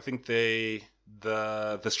think the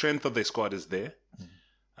strength of their squad is there.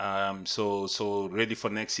 So ready for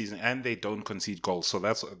next season, and they don't concede goals. So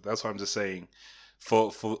that's what I'm just saying.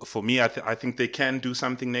 For me, I think they can do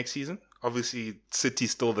something next season. Obviously,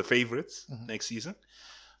 City's still the favorites next season,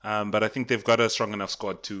 but I think they've got a strong enough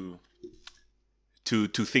squad to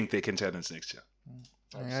think they can challenge next year.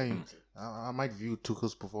 I might view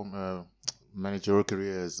Tuchel's managerial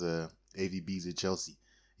career as AVB's at Chelsea.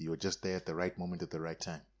 You were just there at the right moment at the right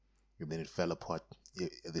time, and then it fell apart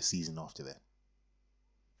the season after that.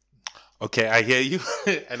 Okay, I hear you.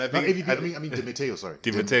 And I think I mean Di Matteo, sorry.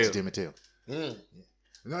 Di Matteo. Di Matteo. Yeah.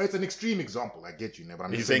 No, it's an extreme example. I get you, but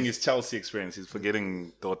I'm he's saying his Chelsea experience. He's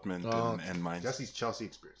forgetting Dortmund and Mainz. Just his Chelsea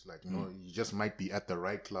experience. Like, you just might be at the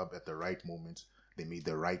right club at the right moment. They made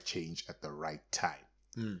the right change at the right time.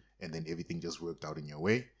 And then everything just worked out in your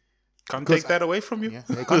way. Can't take that away from you. Yeah,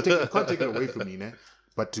 you can't take it away from me, né?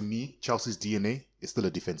 But to me, Chelsea's DNA is still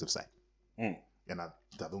a defensive side. And I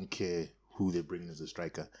don't care who they bring in as a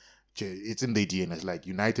striker. It's in their DNA. It's like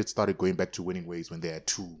United started going back to winning ways when they had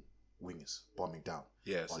 2 wingers bombing down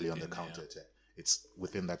only on the counter attack. It's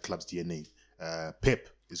within that club's DNA. Pep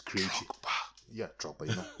is creating.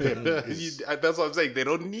 Drogba. Pep is, that's what I'm saying. They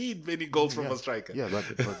don't need many goals from a striker. Yeah,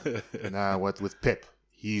 but with Pep,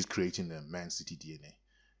 he's creating the Man City DNA.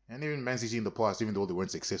 And even Man City in the past, even though they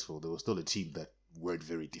weren't successful, they were still a team that weren't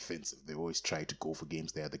very defensive. They always tried to go for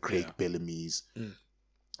games. They had the Craig Bellamy's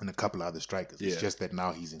and a couple of other strikers. It's just that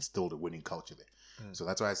now he's instilled a winning culture there. So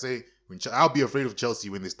that's why I say I'll be afraid of Chelsea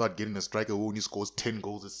when they start getting a striker who only scores 10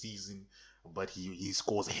 goals a season, but he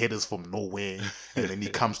scores headers from nowhere, and then he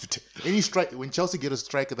comes to any strike. When Chelsea get a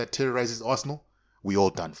striker that terrorizes Arsenal, we all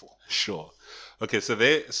done for. Sure. Okay, so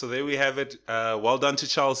there we have it. Well done to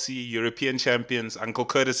Chelsea, European champions. Uncle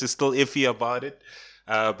Curtis is still iffy about it,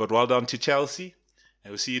 but well done to Chelsea. And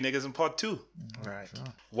we'll see you niggas in part 2. All right. Sure.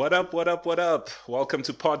 What up? Welcome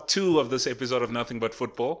to part 2 of this episode of Nothing But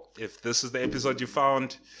Football. If this is the episode you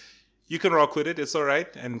found, you can rock with it. It's all right.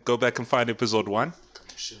 And go back and find episode 1.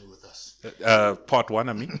 Share with us. Part 1,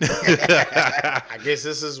 I mean. I guess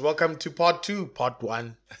this is welcome to part 2, part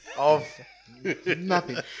 1 of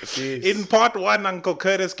Nothing. In part 1, Uncle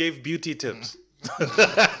Curtis gave beauty tips.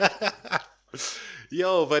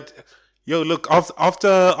 Yo, look,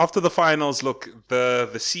 after the finals, look,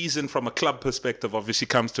 the season from a club perspective obviously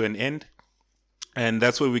comes to an end. And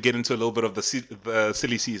that's where we get into a little bit of the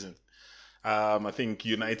silly season. I think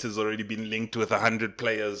United's already been linked with 100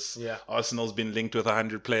 players. Yeah. Arsenal's been linked with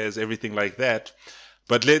 100 players, everything like that.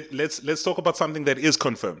 But let's talk about something that is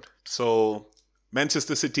confirmed. So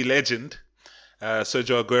Manchester City legend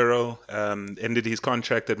Sergio Aguero ended his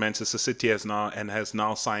contract at Manchester City has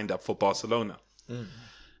now signed up for Barcelona.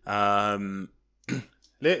 Let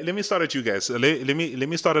me start at you guys. Let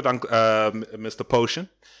me start at Mr. Potion.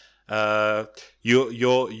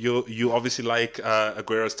 You obviously like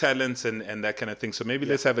Aguero's talents and that kind of thing. So maybe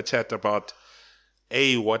let's have a chat about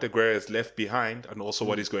what Aguero has left behind and also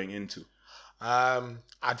what he's going into.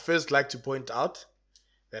 I'd first like to point out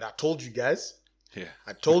that I told you guys. Yeah.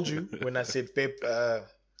 I told you when I said Pep.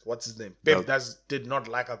 What's his name? Pep did not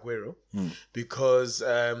like Aguero because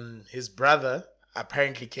his brother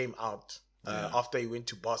apparently came out after he went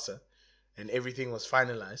to Barca and everything was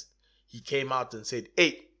finalized. He came out and said,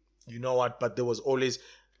 "Hey, you know what? But there was always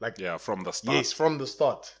from the start. Yes, from the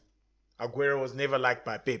start. Aguero was never liked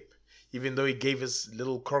by Pep. even though he gave his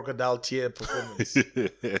little crocodile tear performance.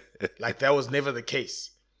 Like, that was never the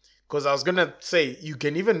case. Because I was going to say, you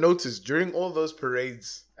can even notice during all those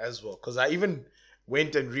parades as well. Because I even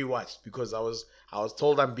went and rewatched because I was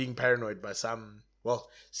told I'm being paranoid by some,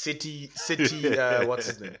 city, what's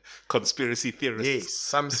his name? Conspiracy theorists. Yes,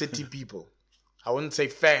 some city people. I wouldn't say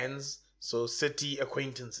fans, so city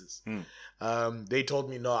acquaintances. They told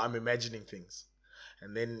me, no, I'm imagining things.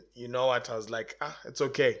 And then, you know what? I was like, it's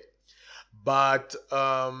okay. But,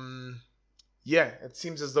 it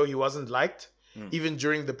seems as though he wasn't liked. Even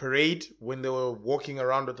during the parade, when they were walking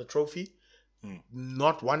around with the trophy,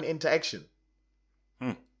 not one interaction.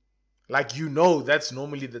 Like, that's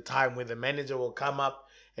normally the time when the manager will come up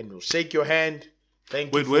and will shake your hand.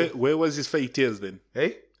 Thank you. Wait, where was his fake tears then?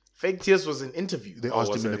 Hey? Fake tears was an interview. They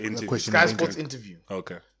asked was him it in an a interview? question. Sky Sports interview.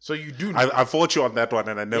 Okay. So you do. I fought you on that one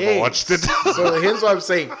and I never watched it. So here's what I'm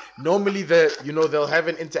saying. Normally, they'll have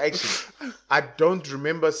an interaction. I don't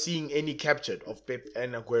remember seeing any captured of Pep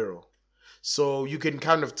and Aguero. So you can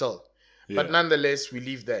kind of tell. Yeah. But nonetheless, we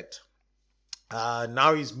leave that.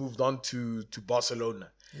 Now he's moved on to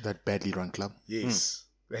Barcelona. That badly run club. Yes.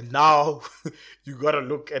 And now you got to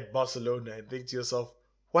look at Barcelona and think to yourself,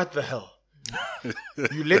 what the hell?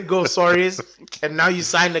 You let go of Suarez and now you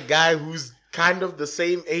sign a guy who's kind of the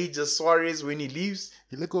same age as Suarez when he leaves.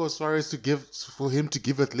 You let go of Suarez for him to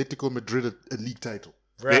give Atletico Madrid a league title.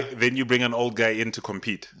 Then you bring an old guy in to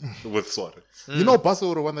compete with Suarez. You know, Barca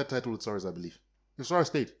would have won that title with Suarez, I believe. If Suarez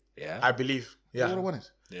stayed, Yeah. I believe. they would Yeah. have won it.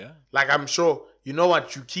 Yeah. Like, I'm sure, you know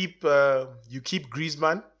what, you keep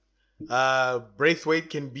Griezmann. Braithwaite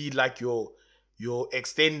can be like your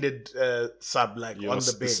extended sub, like on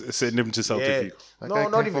the bench. Send him to Celta Yeah. Vigo. That No, guy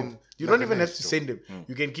not came even. from You don't even have Lebanese, to though. send him.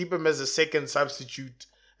 You can keep him as a second substitute,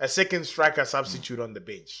 a second striker substitute on the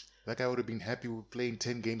bench. That guy would have been happy with playing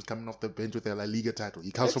 10 games coming off the bench with a La Liga title.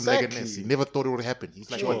 He comes Exactly. from Leganés. He never thought it would happen. He's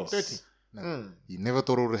like, Sure. what, 30? No. He never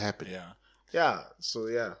thought it would happen. Yeah. Yeah. So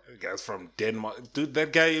yeah. The guy's from Denmark. Dude,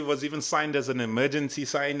 that guy was even signed as an emergency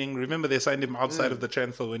signing. Remember, they signed him outside of the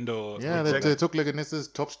transfer window. Yeah, they took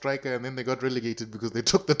Leganés' top striker and then they got relegated because they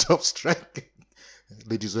took the top striker.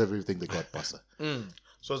 They deserve everything they got, Barca.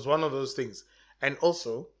 So it's one of those things. And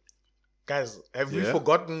also, guys, have we Yeah.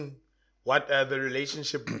 forgotten what the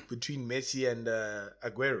relationship between Messi and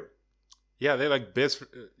Aguero? Yeah, they're like best.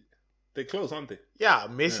 They're close, aren't they? Yeah,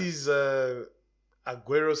 Messi's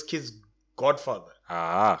Aguero's kid's godfather.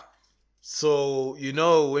 Ah. So,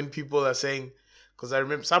 when people are saying, because I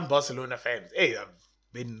remember some Barcelona fans, I've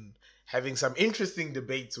been having some interesting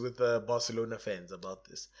debates with Barcelona fans about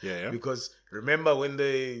this. Yeah. Because remember when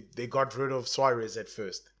they got rid of Suarez at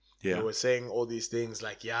first? Yeah. They were saying all these things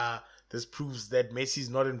like, this proves that Messi's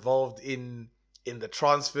not involved in the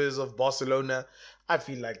transfers of Barcelona. I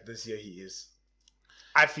feel like this year he is.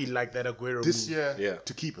 I feel like that Aguero This move. year, Yeah.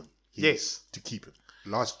 to keep him. Yes. To keep him.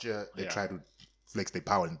 Last year, they Yeah. tried to flex their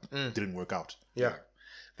power and didn't work out. Yeah.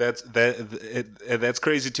 That's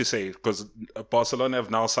crazy to say because Barcelona have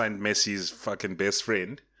now signed Messi's fucking best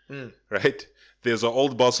friend, right? There's an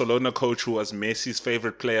old Barcelona coach who was Messi's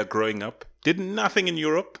favorite player growing up. Did nothing in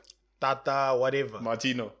Europe. Tata, whatever.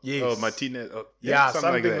 Martino. Yes. Oh, Martinez. Oh,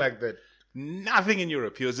 something like that. Nothing in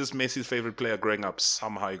Europe. He was just Messi's favorite player growing up.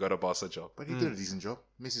 Somehow he got a Barca job. But he did a decent job.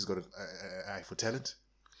 Messi's got an eye for talent.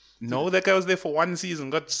 No, that guy was there for one season,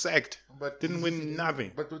 got sacked. But Didn't win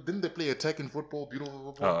nothing. But didn't they play attacking football,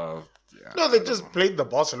 beautiful football? No, they just played the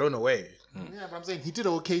Barcelona way. Yeah, but I'm saying he did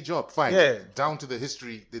an okay job. Fine. Yeah. Down to the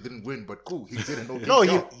history, they didn't win, but cool. He did an okay No,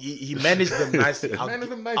 job. he managed them nicely.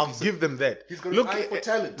 Managed them nicely, I'll so- give them that. He's got Look, an eye for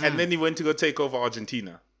talent. And then he went to go take over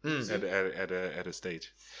Argentina at a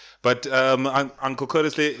stage. But Uncle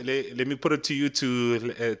Curtis, let me put it to you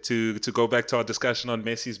to go back to our discussion on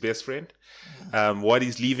Messi's best friend, what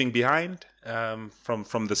he's leaving behind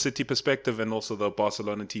from the City perspective, and also the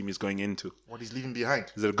Barcelona team he's going into. What he's leaving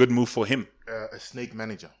behind? Is it a good move for him? A snake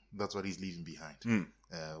manager. That's what he's leaving behind.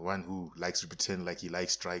 One who likes to pretend like he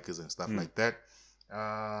likes strikers and stuff like that.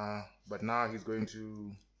 But now he's going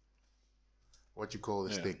to what you call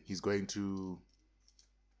this thing? He's going to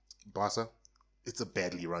Barca. It's a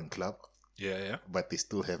badly run club, Yeah. but they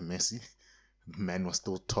still have Messi. Man was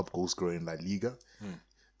still top goal scorer in La Liga.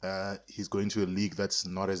 He's going to a league that's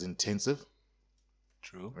not as intensive,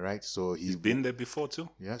 True. right? So He's been there before too.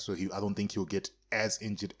 yeah. So I don't think he'll get as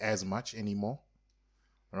injured as much anymore,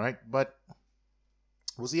 all right? But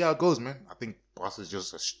we'll see how it goes, man. I think Barca is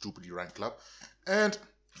just a stupidly run club, and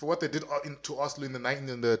for what they did to Arsenal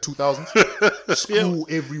in the 2000s, screw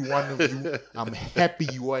every one of you. I'm happy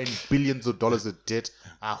you are in billions of dollars of debt.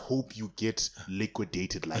 I hope you get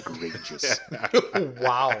liquidated like Rangers.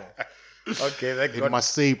 Wow. Okay, that It got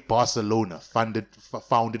must say Barcelona, founded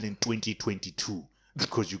in 2022.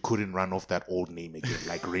 Because you couldn't run off that old name again,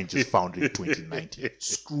 like Rangers founded in 2019.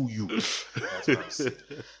 Screw you. That's what I'm saying.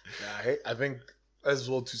 Yeah, I think as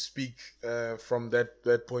well to speak from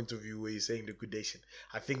that point of view where you're saying liquidation.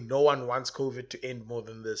 I think no one wants COVID to end more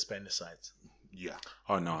than the Spanish sides. Yeah.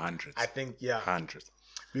 Oh no, hundreds. I think Hundreds.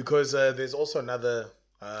 because there's also another.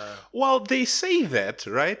 Well, they say that,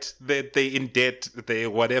 right? That they in debt, they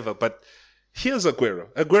whatever. But here's Aguero.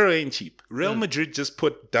 Aguero ain't cheap. Real Madrid just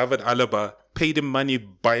put David Alaba, paid him money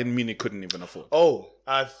Bayern Munich couldn't even afford. Oh,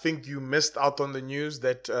 I think you missed out on the news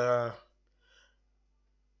that.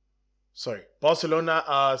 Sorry, Barcelona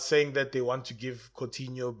are saying that they want to give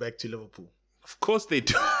Coutinho back to Liverpool. Of course they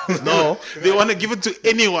do. No, They want to give it to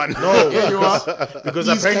anyone. because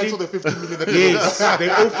Please apparently cancel the 50 million that yes,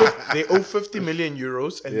 they owe 50 million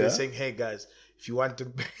euros, and they're saying, "Hey guys, if you want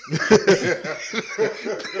to."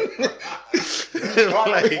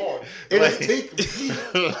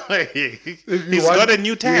 He's got a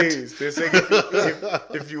new tat. Yes, they're saying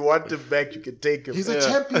if you want him back, you can take him. He's a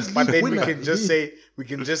Champions League But then winner. we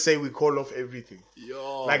can just say we call off everything.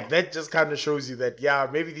 Like that just kind of shows you that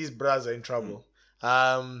maybe these bras are in trouble.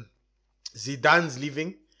 Zidane's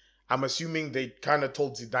leaving. I'm assuming they kind of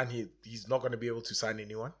told Zidane he's not going to be able to sign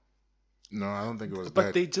anyone. No, I don't think it was But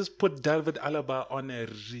that. they just put David Alaba on a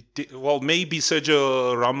well, maybe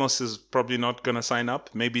Sergio Ramos is probably not going to sign up.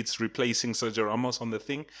 Maybe it's replacing Sergio Ramos on the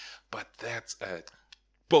thing. But that's a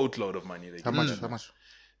boatload of money. How much? How much?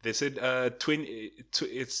 They said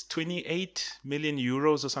it's 28 million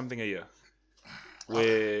euros or something a year.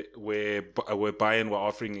 Where Bayern were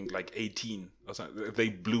offering like 18 or something. They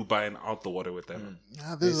blew Bayern out the water with them.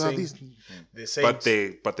 Yeah, They're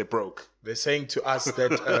saying But they broke. they're saying to us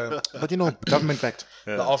that but you know, government backed.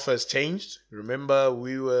 the offer has changed. Remember,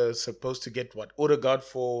 we were supposed to get Odegaard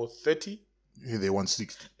for 30. Yeah, they want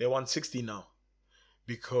 60. They want 60 now,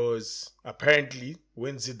 because apparently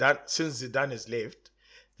since Zidane has left,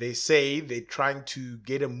 they say they're trying to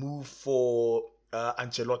get a move for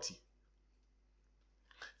Ancelotti.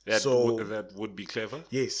 That would be clever.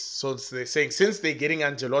 Yes, so they're saying since they're getting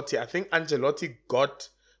Ancelotti, I think Ancelotti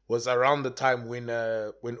was around the time when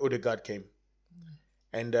Odegaard came,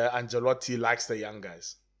 and Ancelotti likes the young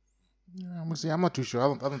guys. Yeah, I'm gonna say I'm not too sure.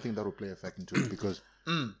 I don't think that will play a factor into it because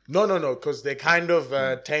No, because they're kind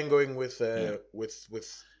of tangoing with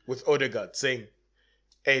Odegaard, saying,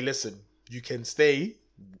 "Hey, listen, you can stay.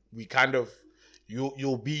 We kind of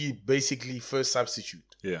you'll be basically first substitute."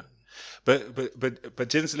 Yeah. But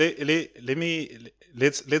gents, let's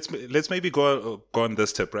maybe go on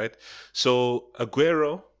this tip, right? So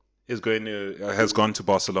Aguero has gone to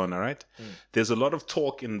Barcelona, right? There's a lot of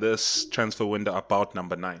talk in this transfer window about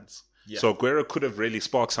number 9s. Yeah. So Aguero could have really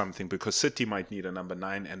sparked something because City might need a number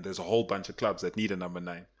 9, and there's a whole bunch of clubs that need a number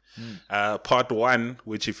 9. Part 1,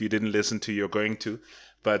 which if you didn't listen to, you're going to.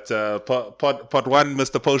 But part 1,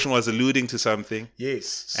 Mr. Potion was alluding to something. Yes.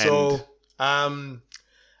 So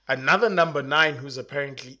another number 9 who's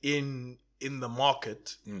apparently in the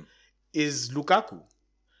market is Lukaku.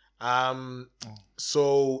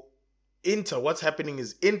 So Inter, what's happening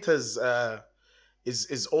is Inter's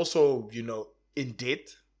is also, in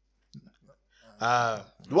debt.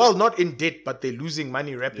 Well, not in debt, but they're losing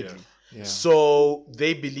money rapidly. Yeah. So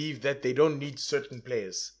they believe that they don't need certain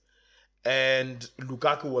players. And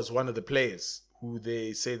Lukaku was one of the players who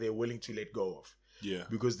they say they're willing to let go of. Yeah.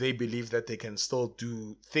 Because they believe that they can still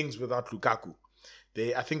do things without Lukaku.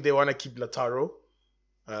 I think they want to keep Lautaro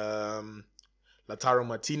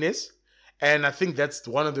Martinez. And I think that's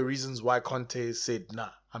one of the reasons why Conte said, nah,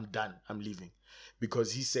 I'm done. I'm leaving.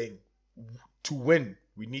 Because he's saying, to win,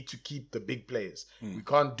 we need to keep the big players. We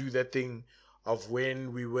can't do that thing of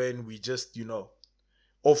when we win, we just,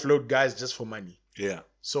 offload guys just for money. Yeah.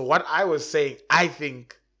 So what I was saying, I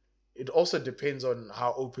think it also depends on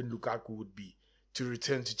how open Lukaku would be to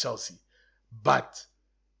return to Chelsea. But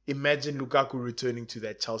imagine Lukaku returning to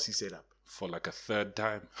that Chelsea setup. For like a third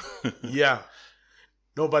time. Yeah.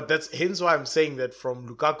 No, but that's hence why I'm saying that from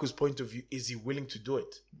Lukaku's point of view, is he willing to do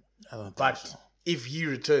it? I don't think But so. if he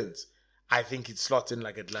returns, I think he'd slot in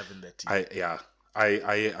like a glove in that team. I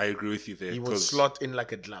agree with you there. He would slot in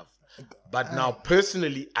like a glove. But now,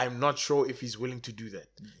 personally, I'm not sure if he's willing to do that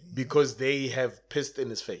because they have pissed in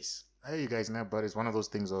his face. I hear you guys now, but it's one of those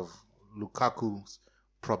things of Lukaku's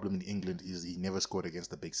problem in England is he never scored against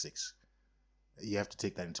the big six. You have to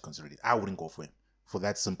take that into consideration. I wouldn't go for him for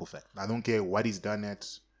that simple fact. I don't care what he's done at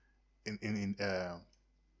in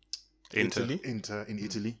Italy. In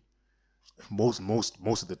Italy. Most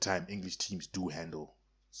of the time, English teams do handle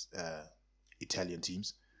Italian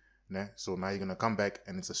teams. Nah? So now you're gonna come back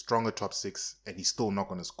and it's a stronger top 6, and he's still not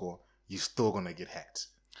gonna score. You're still gonna get hacked.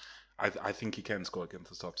 I think he can score against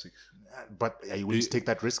the top 6. But are you willing to take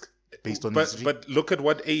that risk based on his But look at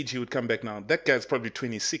what age he would come back now. That guy's probably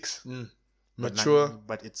 26. Mature.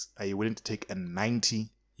 But are you willing to take a 90?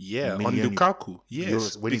 Yeah, on million Lukaku. Yes,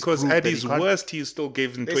 euros when he's because proved at that he his can't- worst, he still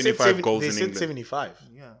gave him They 25 goals they in said England. 75.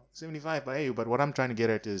 Yeah, 75. But hey, but what I'm trying to get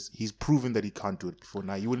at is he's proven that he can't do it before.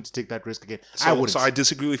 Now you wouldn't take that risk again. I wouldn't. So I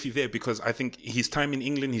disagree with you there because I think his time in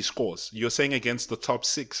England, he scores. You're saying against the top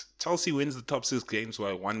 6. Chelsea wins the top 6 games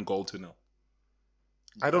by 1-0.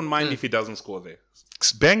 I don't mind if he doesn't score there.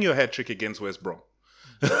 Bang your hat trick against West Brom.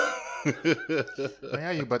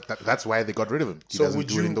 Yeah, but that's why they got rid of him. He So doesn't would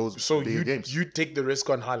do it you? in those So big games. you take the risk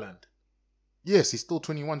on Haaland, Yes, he's still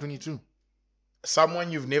 21, 22.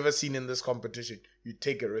 someone you've never seen in this competition. You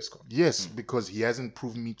take a risk on. Yes, because he hasn't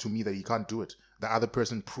proven to me that he can't do it. The other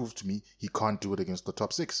person proved to me he can't do it against the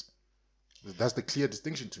top 6. That's the clear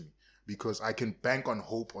distinction to me. Because I can bank on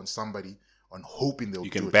hope on somebody, on hoping they'll You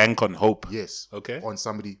do can it. bank on hope. Yes. Okay. On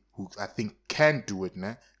somebody who I think can do it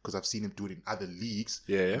now, because I've seen him do it in other leagues.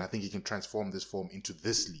 Yeah, yeah. And I think he can transform this form into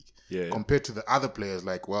this league. Yeah, yeah. Compared to the other players,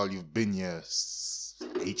 like, well, you've been here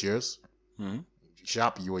 8 years. Mhm.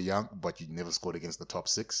 Sharp, you were young, but you never scored against the top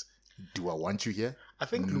 6. Do I want you here? I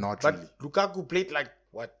think Not but really. Lukaku played like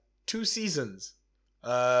 2 seasons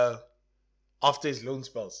after his loan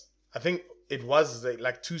spells. I think it was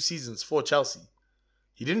like 2 seasons for Chelsea.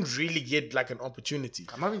 He didn't really get like an opportunity.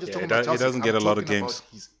 I'm not even just Yeah, talking he about Chelsea. doesn't get I'm a lot of talking games. about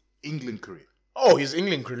his England career. Oh, his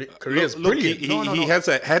England career is Look, brilliant. he has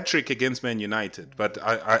a hat trick against Man United, but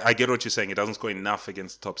I get what you're saying. He doesn't score enough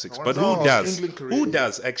against the top 6. No, But no, who does? England career. Who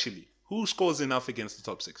does actually? Who scores enough against the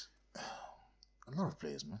top 6? A lot of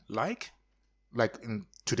players, man. Like? Like in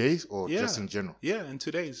today's or Yeah. just in general? Yeah, in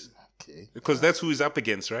today's. Okay. Because that's who he's up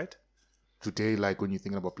against, right? Today, like when you're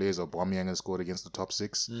thinking about players, Aubameyang has scored against the top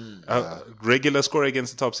 6. Regular score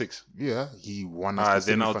against the top 6. Yeah, he won us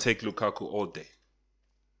the Then I'll semi-fi- take Lukaku all day.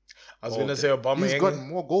 I was gonna say He's Aubameyang. got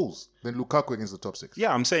more goals than Lukaku against the top 6.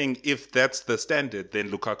 Yeah, I'm saying if that's the standard, then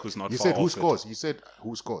Lukaku's not You far said who off it. scores. You said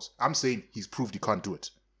who scores. I'm saying he's proved he can't do it.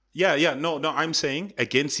 Yeah, no, I'm saying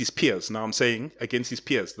against his peers. Now I'm saying against his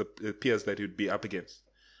peers, the peers that he'd be up against.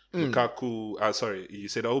 Lukaku, sorry, you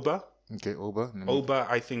said Oba? Okay, Oba. Oba,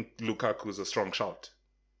 I think Lukaku's a strong shot.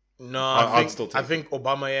 No, I'd still take I think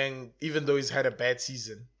Aubameyang, even though he's had a bad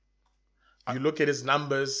season, you look at his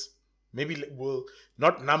numbers. Maybe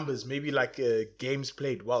not numbers. Maybe like games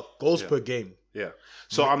played. Well, goals per game. Yeah.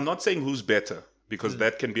 So I'm not saying who's better because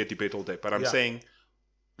that can be a debate all day. But I'm saying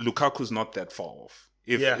Lukaku's not that far off.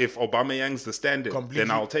 If Aubameyang's the standard,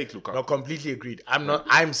 then I'll take Lukaku. No, completely agreed.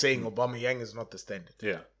 I'm saying Aubameyang is not the standard.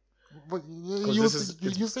 Yeah. But this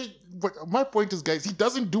you say, but my point is, guys, he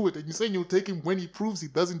doesn't do it, and you're saying you'll take him when he proves he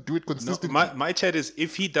doesn't do it No, consistently. my chat is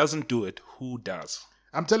if he doesn't do it, who does?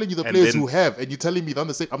 I'm telling you the And players then- who have, and you're telling me they're on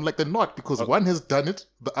the same. I'm like, they're not, because one has done it,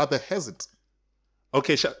 the other hasn't.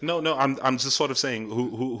 Okay, no, I'm just sort of saying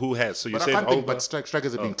who has. So you But I said can't think, Oba. but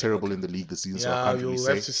strikers have been terrible in the league this season, so I Yeah, can't you really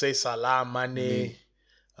have say. to say Salah, Mane,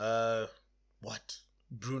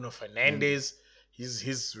 Bruno Fernandes.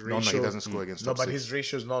 His ratio. No, he doesn't score against No, top but 6. his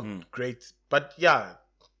ratio is not great. But yeah,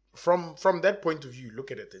 from that point of view,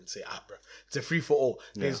 look at it and say, bro, it's a free for all.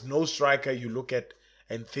 There's no striker you look at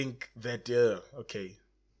and think that okay.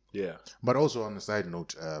 Yeah. But also on a side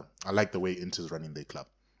note, I like the way Inter's running their club.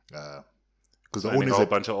 Because the Signing owner's a whole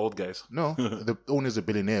bunch of old guys. no, the owner's a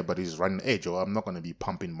billionaire, but he's running. Hey, Joe, I'm not going to be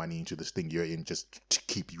pumping money into this thing you're in just to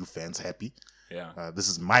keep you fans happy. Yeah. This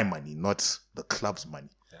is my money, not the club's money.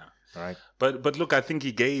 Yeah. All right. But look, I think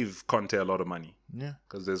he gave Conte a lot of money Yeah.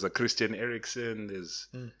 because there's a Christian Eriksen, there's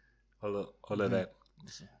all of that.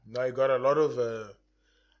 Now you got a lot of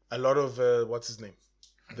what's his name,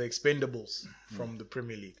 the expendables from the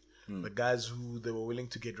Premier League, the guys who they were willing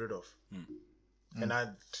to get rid of. And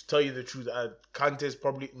to tell you the truth, Conte is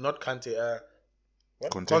probably not Conte.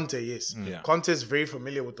 What? Conte, yes. Yeah. Conte is very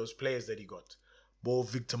familiar with those players that he got. Bo,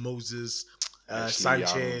 Victor Moses, Ashley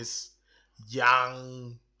Sanchez,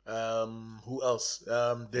 Young. Who else?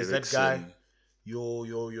 There's that guy. Eriksen.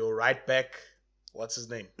 Your right back. What's his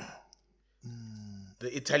name?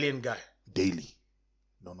 The Italian guy. Daily.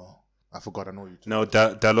 No. I forgot. I know you. No,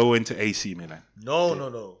 Dalot went to AC Milan. No.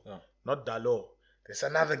 Oh. Not Dalot. There's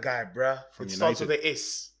another guy, bruh. From It starts United. with an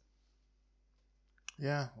S.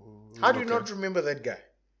 Yeah. How do you not remember that guy?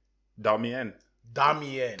 Darmian.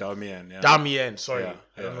 Damien. Yeah. Damien, sorry. Yeah,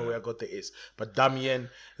 I don't know yeah. where I got the S. But Damien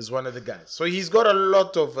is one of the guys. So he's got a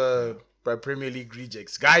lot of Premier League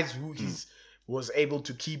rejects. Guys who he's was able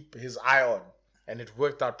to keep his eye on. And it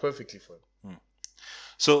worked out perfectly for him.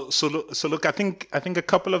 So look, I think a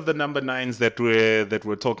couple of the number 9s that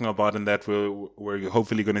we're talking about and that we're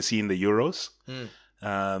hopefully going to see in the Euros.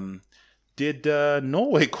 Did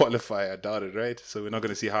Norway qualify? I doubt it, right? So we're not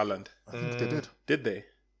going to see Haaland. I think they did. Did they?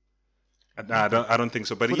 No, I don't think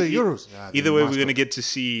so. But For the Euros. Yeah, either way, we're going to get to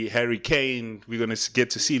see Harry Kane. We're going to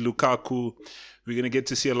get to see Lukaku. We're going to get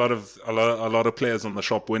to see a lot of players on the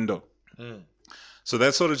shop window. So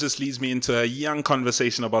that sort of just leads me into a young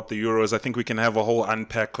conversation about the Euros. I think we can have a whole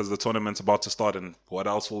unpack because the tournament's about to start, and what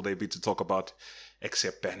else will there be to talk about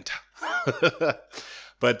except banter?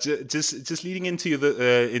 But just leading into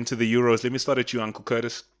the Euros, let me start at you, Uncle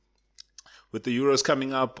Curtis. With the Euros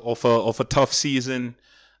coming up off a tough season,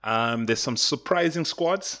 there's some surprising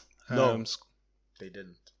squads. No, they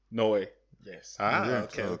didn't. No way. Yes.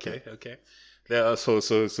 Okay. There are so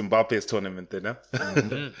Mbappe's tournament then, huh?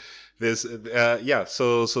 There's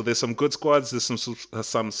so there's some good squads. There's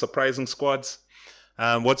some surprising squads.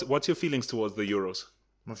 What's your feelings towards the Euros?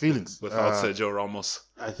 My feelings without Sergio Ramos.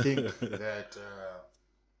 I think that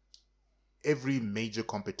every major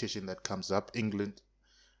competition that comes up, England,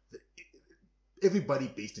 everybody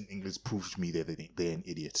based in England proves to me that they're an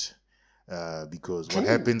idiot. Because what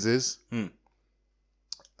happens is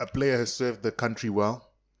a player has served the country well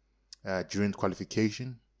during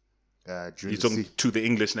qualification. You're talking to the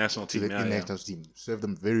English national team. National team. Served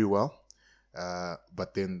them very well.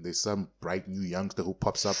 But then there's some bright new youngster who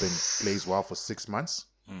pops up and plays well for 6 months.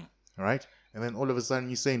 All right? And then all of a sudden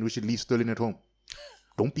you're saying we should leave Sterling at home.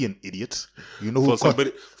 Don't be an idiot. You know who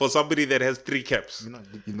for somebody that has 3 caps. You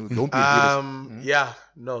know, don't be an idiot. Yeah,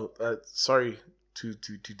 no. Sorry to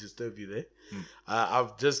disturb you there. I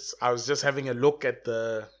was just having a look at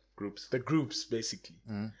the groups basically.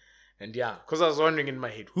 And yeah, because I was wondering in my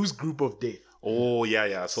head, who's group of death? Oh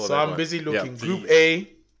yeah. So I'm busy looking. Group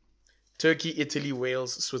A, Turkey, Italy,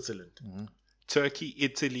 Wales, Switzerland. Turkey,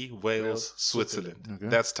 Italy, Wales, Switzerland. Okay.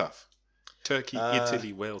 That's tough. Turkey,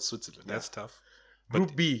 Italy, Wales, Switzerland. That's tough.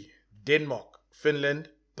 Group B, Denmark, Finland,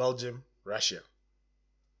 Belgium, Russia.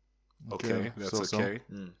 Okay, that's okay.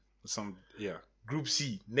 Group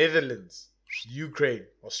C, Netherlands, Ukraine,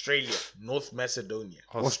 Australia, North Macedonia.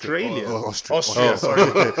 Austria. Sorry.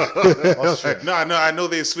 Austria. No, I know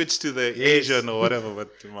they switched to the Asian or whatever,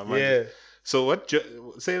 but in my mind. Yeah. So what?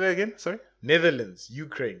 Say that again. Sorry. Netherlands,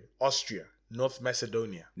 Ukraine, Austria, North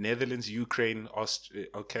Macedonia. Netherlands, Ukraine, Austria.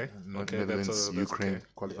 Okay. Netherlands, that's Ukraine okay.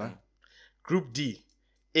 qualify. Yeah. Group D,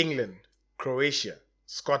 England, Croatia,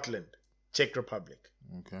 Scotland, Czech Republic.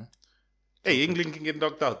 Okay. Hey, England can get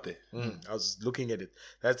knocked out there. I was looking at it.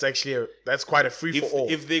 That's quite a free for all.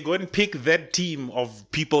 If they go and pick that team of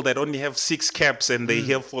people that only have 6 caps and they're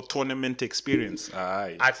here for tournament experience,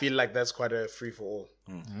 I feel like that's quite a free for all.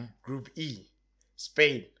 Group E,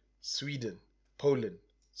 Spain, Sweden, Poland,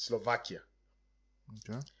 Slovakia.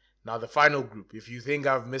 Okay. Now the final group. If you think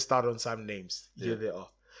I've missed out on some names, here they are: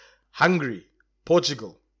 Hungary,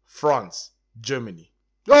 Portugal, France, Germany.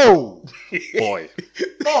 Oh boy.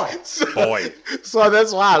 So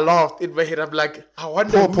that's why I laughed in my head. I'm like, I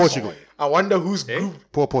wonder Portugal. I wonder whose group.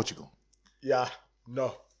 Poor Portugal. Yeah,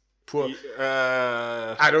 no, poor.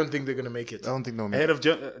 I don't think they're gonna make it. I don't think they'll make ahead it.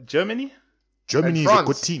 of Germany. Germany is a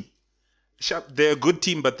good team. They're a good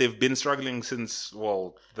team, but they've been struggling since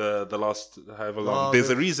the last however long.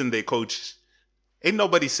 There's a reason they coach. Ain't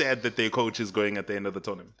nobody sad that their coach is going at the end of the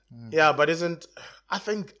tournament. Yeah, but I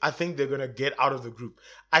think they're gonna get out of the group.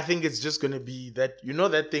 I think it's just gonna be that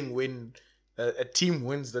that thing when a team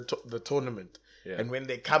wins the tournament, and when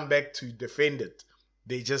they come back to defend it,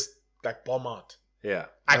 they just like bomb out. Yeah,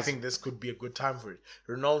 I think this could be a good time for it.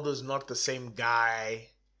 Ronaldo's not the same guy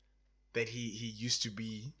that he used to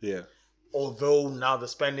be. Yeah. Although now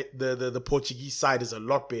the Portuguese side is a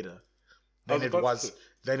lot better than it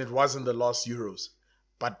was in the last Euros.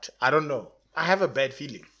 But I don't know. I have a bad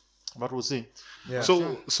feeling. But we'll see. Yeah.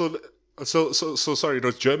 So sorry, it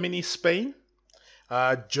was Germany, Spain?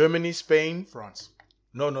 Germany, Spain, France.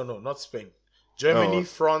 No, not Spain. Germany,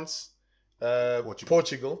 France,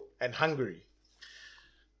 Portugal, and Hungary.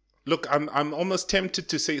 Look, I'm almost tempted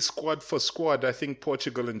to say squad for squad. I think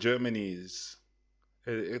Portugal and Germany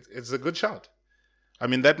it's a good shout. I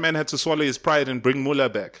mean, that man had to swallow his pride and bring Muller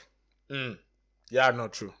back. Yeah,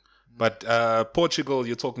 not true. But Portugal,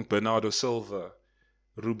 you're talking Bernardo Silva,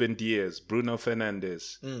 Ruben Diaz, Bruno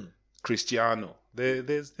Fernandes, Cristiano.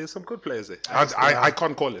 There's some good players there. I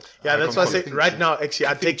can't call it. Yeah, that's why I say right now, actually,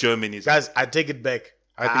 I take Germany's. Guys, I take it back.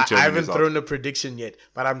 I think I haven't thrown a prediction yet,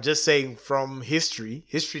 but I'm just saying from history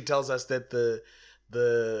tells us that the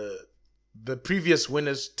previous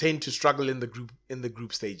winners tend to struggle in the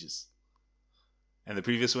group stages. And the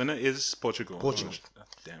previous winner is Portugal. Portugal. Oh,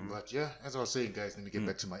 damn. But yeah, as I was saying, guys, let me get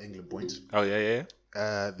back to my England point. Oh, yeah.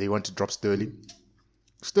 They want to drop Sterling.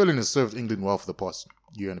 Sterling has served England well for the past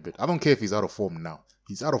year and a bit. I don't care if he's out of form now.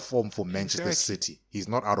 He's out of form for Manchester City. He's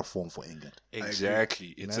not out of form for England.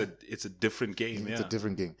 Exactly. It's a different game. It's a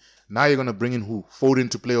different game. Now you're gonna bring in who? Foden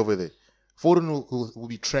to play over there. Foden will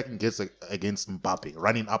be tracking against Mbappe,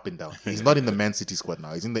 running up and down. He's not in the Man City squad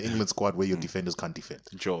now. He's in the England squad where your defenders can't defend.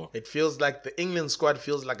 Sure. It feels like the England squad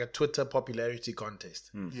feels like a Twitter popularity contest.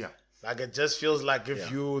 Yeah. Like it just feels like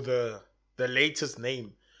if you the latest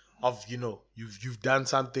name of you've done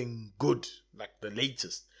something good, like the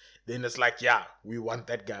latest, then it's like we want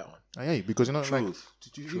that guy on. Yeah, because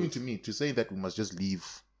even to me to say that we must just leave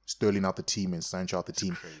Sterling out the team and Sancho out the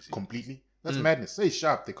team completely, that's madness. Say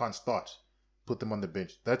Sharp they can't start, put them on the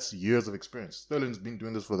bench. That's years of experience. Sterling's been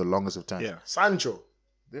doing this for the longest of time. Yeah. Sancho.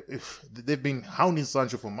 They've been hounding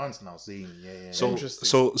Sancho for months now, saying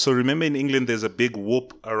So remember in England there's a big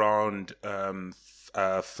whoop around Phil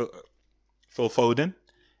Foden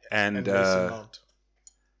and Mason Mount.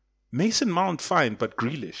 Mason Mount, fine, but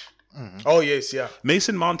Grealish. Oh yes, yeah.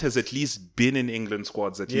 Mason Mount has at least been in England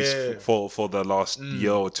squads at least for the last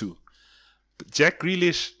year or two. But Jack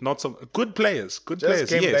Grealish, not so good players. Just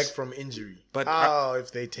came back from injury. But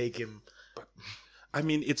if they take him. I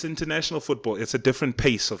mean, it's international football. It's a different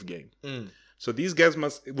pace of game. So these guys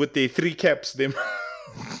must, with their 3 caps, them.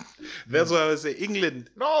 That's why I was saying England.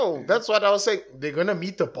 No, that's what I was saying. They're gonna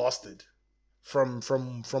meet the bastard from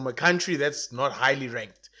a country that's not highly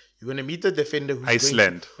ranked. You're gonna meet the defender who's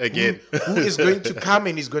Iceland again, who is going to come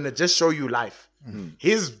and he's gonna just show you life.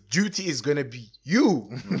 His duty is gonna be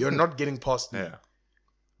you're not getting past me.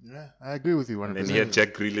 Yeah, I agree with you 100%. And then yet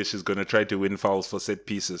Jack Grealish is going to try to win fouls for set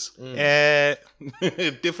pieces.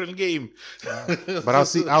 Different game. But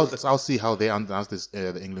I'll see how they announce this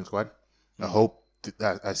the England squad. I hope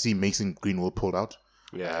I see Mason Greenwood pulled out.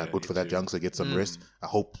 Yeah, good for that youngster. Get some rest. I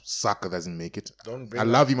hope Saka doesn't make it. I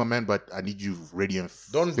love you, my man, but I need you ready and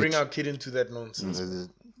don't bring our kid into that nonsense.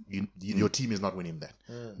 Your team is not winning that.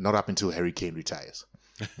 Not up until Harry Kane retires.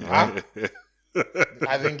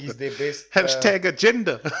 I think he's their best. Hashtag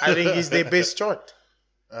agenda. I think he's their best shot.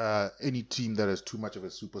 Any team that has too much of a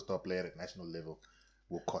superstar player at national level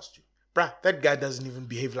will cost you. Bruh, that guy doesn't even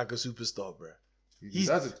behave like a superstar, bruh. He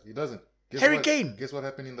doesn't. Harry Kane. Guess what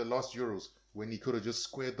happened in the last Euros when he could have just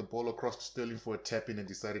squared the ball across to Sterling for a tap in and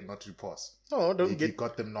decided not to pass? No, he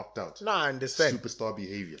got them knocked out. Nah, I understand. Superstar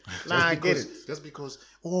behavior. I get it. Just because,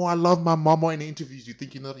 I love my mama in the interviews, you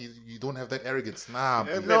think you don't have that arrogance. Nah,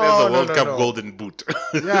 there's a World Cup golden boot.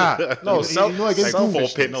 Yeah. Against 4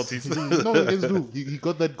 penalties. Against who? He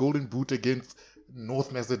got that golden boot against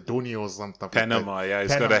North Macedonia or something. Panama,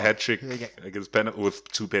 he's got a hat trick against Panama with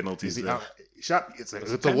 2 penalties.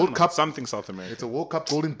 It's a World Cup. Something South America. It's a World Cup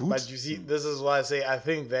golden boot. But you see, this is why I say I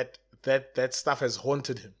think that stuff has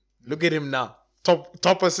haunted him. Look at him now.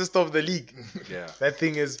 Top assist of the league. Yeah. That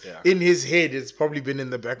thing is in his head. It's probably been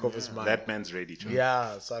in the back of his mind. That man's ready. Too.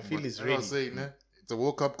 Yeah, so I feel he's ready. I was saying, it's a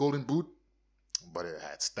World Cup golden boot, but it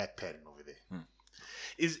had stat padding over there.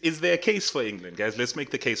 Is there a case for England, guys? Let's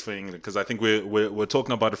make the case for England because I think we're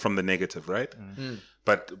talking about it from the negative, right?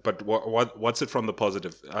 But what's it from the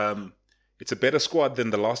positive? It's a better squad than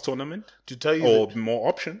the last tournament. To tell you, or more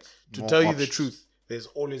options. To tell you the truth, there's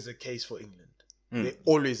always a case for England. There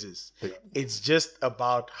always is. It's just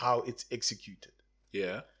about how it's executed.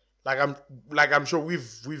 Yeah. Like I'm sure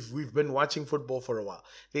we've been watching football for a while.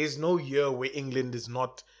 There's no year where England is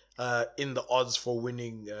not in the odds for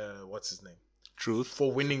winning. What's his name? Truth.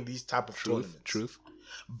 For winning these type of tournaments. Truth.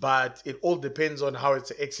 But it all depends on how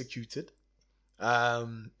it's executed.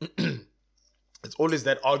 It's always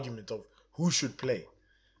that argument of who should play.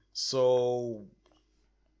 So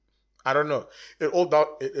I don't know.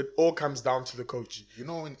 It all comes down to the coach. You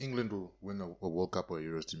know when England will win a World Cup or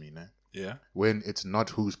Euros to me, nah? Yeah. When it's not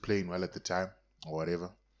who's playing well at the time or whatever.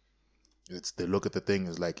 They look at the thing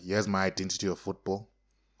as like, here's my identity of football.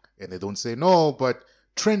 And they don't say, no, but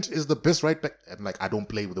Trent is the best right back. And like, I don't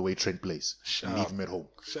play with the way Trent plays. Sharp. Leave him at home.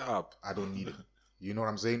 Sharp. I don't need it. You know what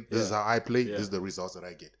I'm saying? This is how I play. This is the results that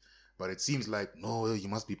I get. But it seems like, no, you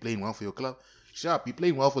must be playing well for your club. Sharp, you're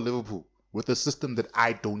playing well for Liverpool with a system that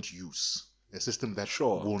I don't use. A system that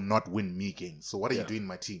will not win me games. So what are you doing in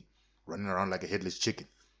my team? Running around like a headless chicken.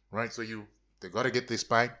 Right? So they got to get their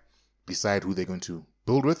spine, decide who they're going to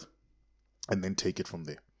build with, and then take it from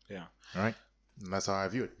there. Yeah. All right? And that's how I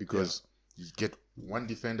view it. Because you get one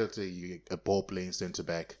defender, you get a ball playing centre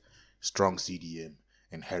back, strong CDM,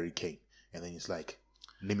 and Harry Kane. And then it's like,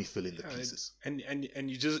 let me fill in the pieces. And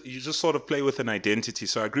you just sort of play with an identity.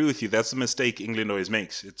 So I agree with you. That's the mistake England always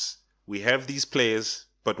makes. we have these players,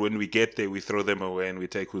 but when we get there, we throw them away and we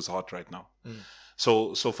take who's hot right now.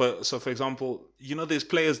 So for example, there's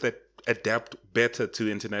players that adapt better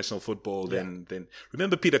to international football than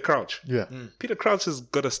remember Peter Crouch. Yeah. Peter Crouch has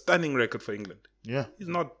got a stunning record for England. Yeah. He's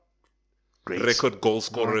not Great. record goal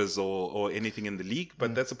scorers or anything in the league,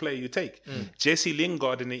 but that's a player you take. Jesse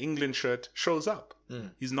Lingard in an England shirt shows up.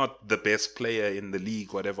 He's not the best player in the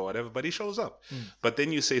league, whatever, but he shows up. But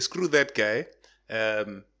then you say, screw that guy.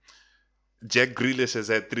 Jack Grealish has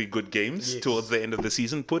had 3 good games towards the end of the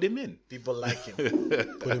season. Put him in. People like him.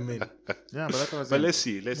 Put him in. Yeah, but that's what I was But saying.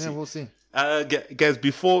 let's see. Yeah, we'll see. Guys,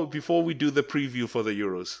 before we do the preview for the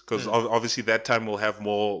Euros, because obviously that time we'll have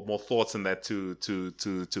more thoughts on that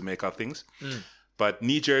to make our things. But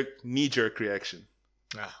knee jerk reaction.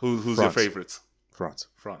 Who's your France. favorites?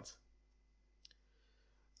 France.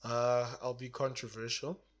 I'll be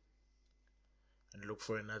controversial and look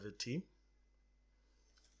for another team.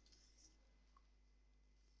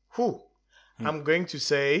 I'm going to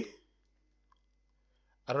say,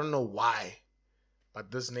 I don't know why,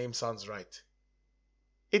 but this name sounds right.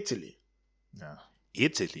 Italy. No.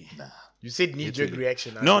 Italy. Nah. You said knee-jerk Italy.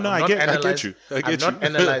 reaction. No, I'm I not get you. I'm not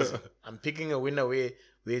analyzing. I'm picking a winner where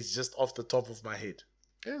it's just off the top of my head.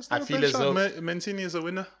 I feel as though Mancini is a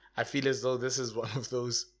winner. I feel as though this is one of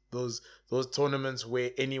those tournaments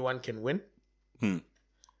where anyone can win.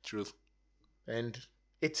 Truth. And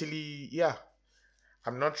Italy, yeah.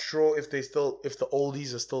 I'm not sure if the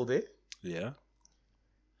oldies are still there. Yeah.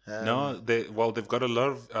 No, they've got a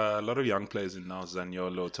lot of young players in now.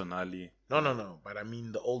 Zaniolo, Tonali. No. But I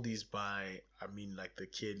mean the oldies like the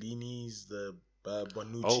Chiellinis, the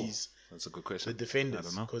Bonucci's. That's a good question. The defenders. I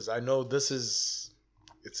don't know. Because I know it's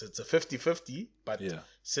a 50-50, but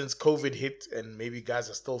since COVID hit and maybe guys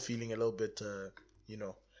are still feeling a little bit,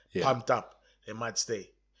 pumped up, they might stay.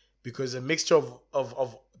 Because a mixture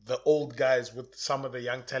of the old guys with some of the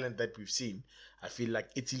young talent that we've seen, I feel like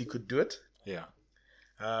Italy could do it. Yeah.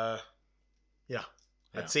 I'd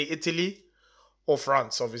say Italy or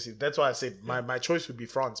France, obviously. That's why I said my choice would be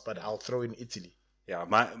France, but I'll throw in Italy. Yeah,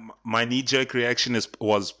 my knee-jerk reaction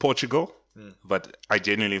was Portugal, but I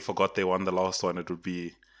genuinely forgot they won the last one. It would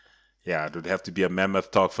have to be a mammoth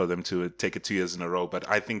talk for them to take it 2 years in a row. But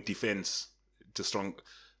I think defense,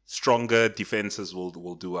 stronger defenses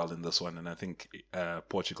will do well in this one, and I think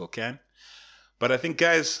Portugal can. But I think,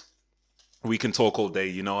 guys, we can talk all day.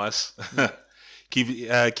 You know us.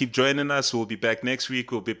 Keep joining us. We'll be back next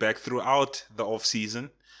week. We'll be back throughout the off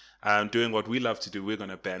season. Doing what we love to do. We're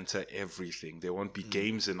gonna banter everything. There won't be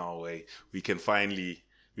games in our way. We can finally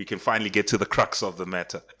get to the crux of the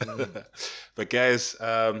matter. But guys,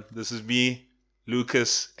 this is me,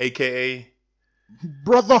 Lucas, aka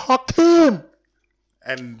Brother Hakim.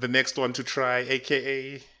 And the next one to try,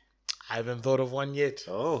 aka I haven't thought of one yet.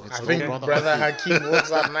 Oh, I think Brother Hakim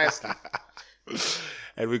works out nicely.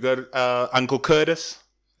 And we got Uncle Curtis.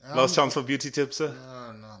 Last chance for beauty tips, sir.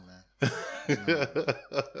 No, man.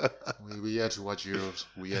 We had to watch Euros.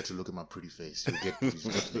 We had to look at my pretty face. You'll get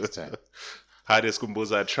next time. Hades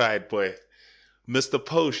Kumbuza, I tried, boy. Mr.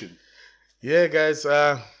 Potion. Yeah, guys.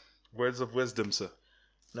 Words of wisdom, sir.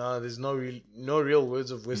 No, there's no real words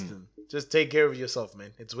of wisdom. Just take care of yourself,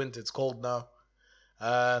 man. It's winter. It's cold now.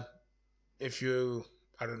 If you,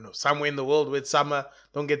 I don't know, somewhere in the world where it's summer,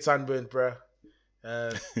 don't get sunburned, bruh.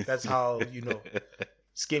 That's how,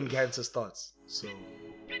 skin cancer starts. So,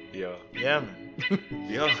 yeah, man.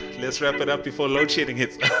 Yeah, let's wrap it up before load shedding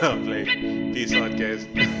hits. Peace out, guys.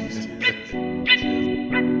 Cheers.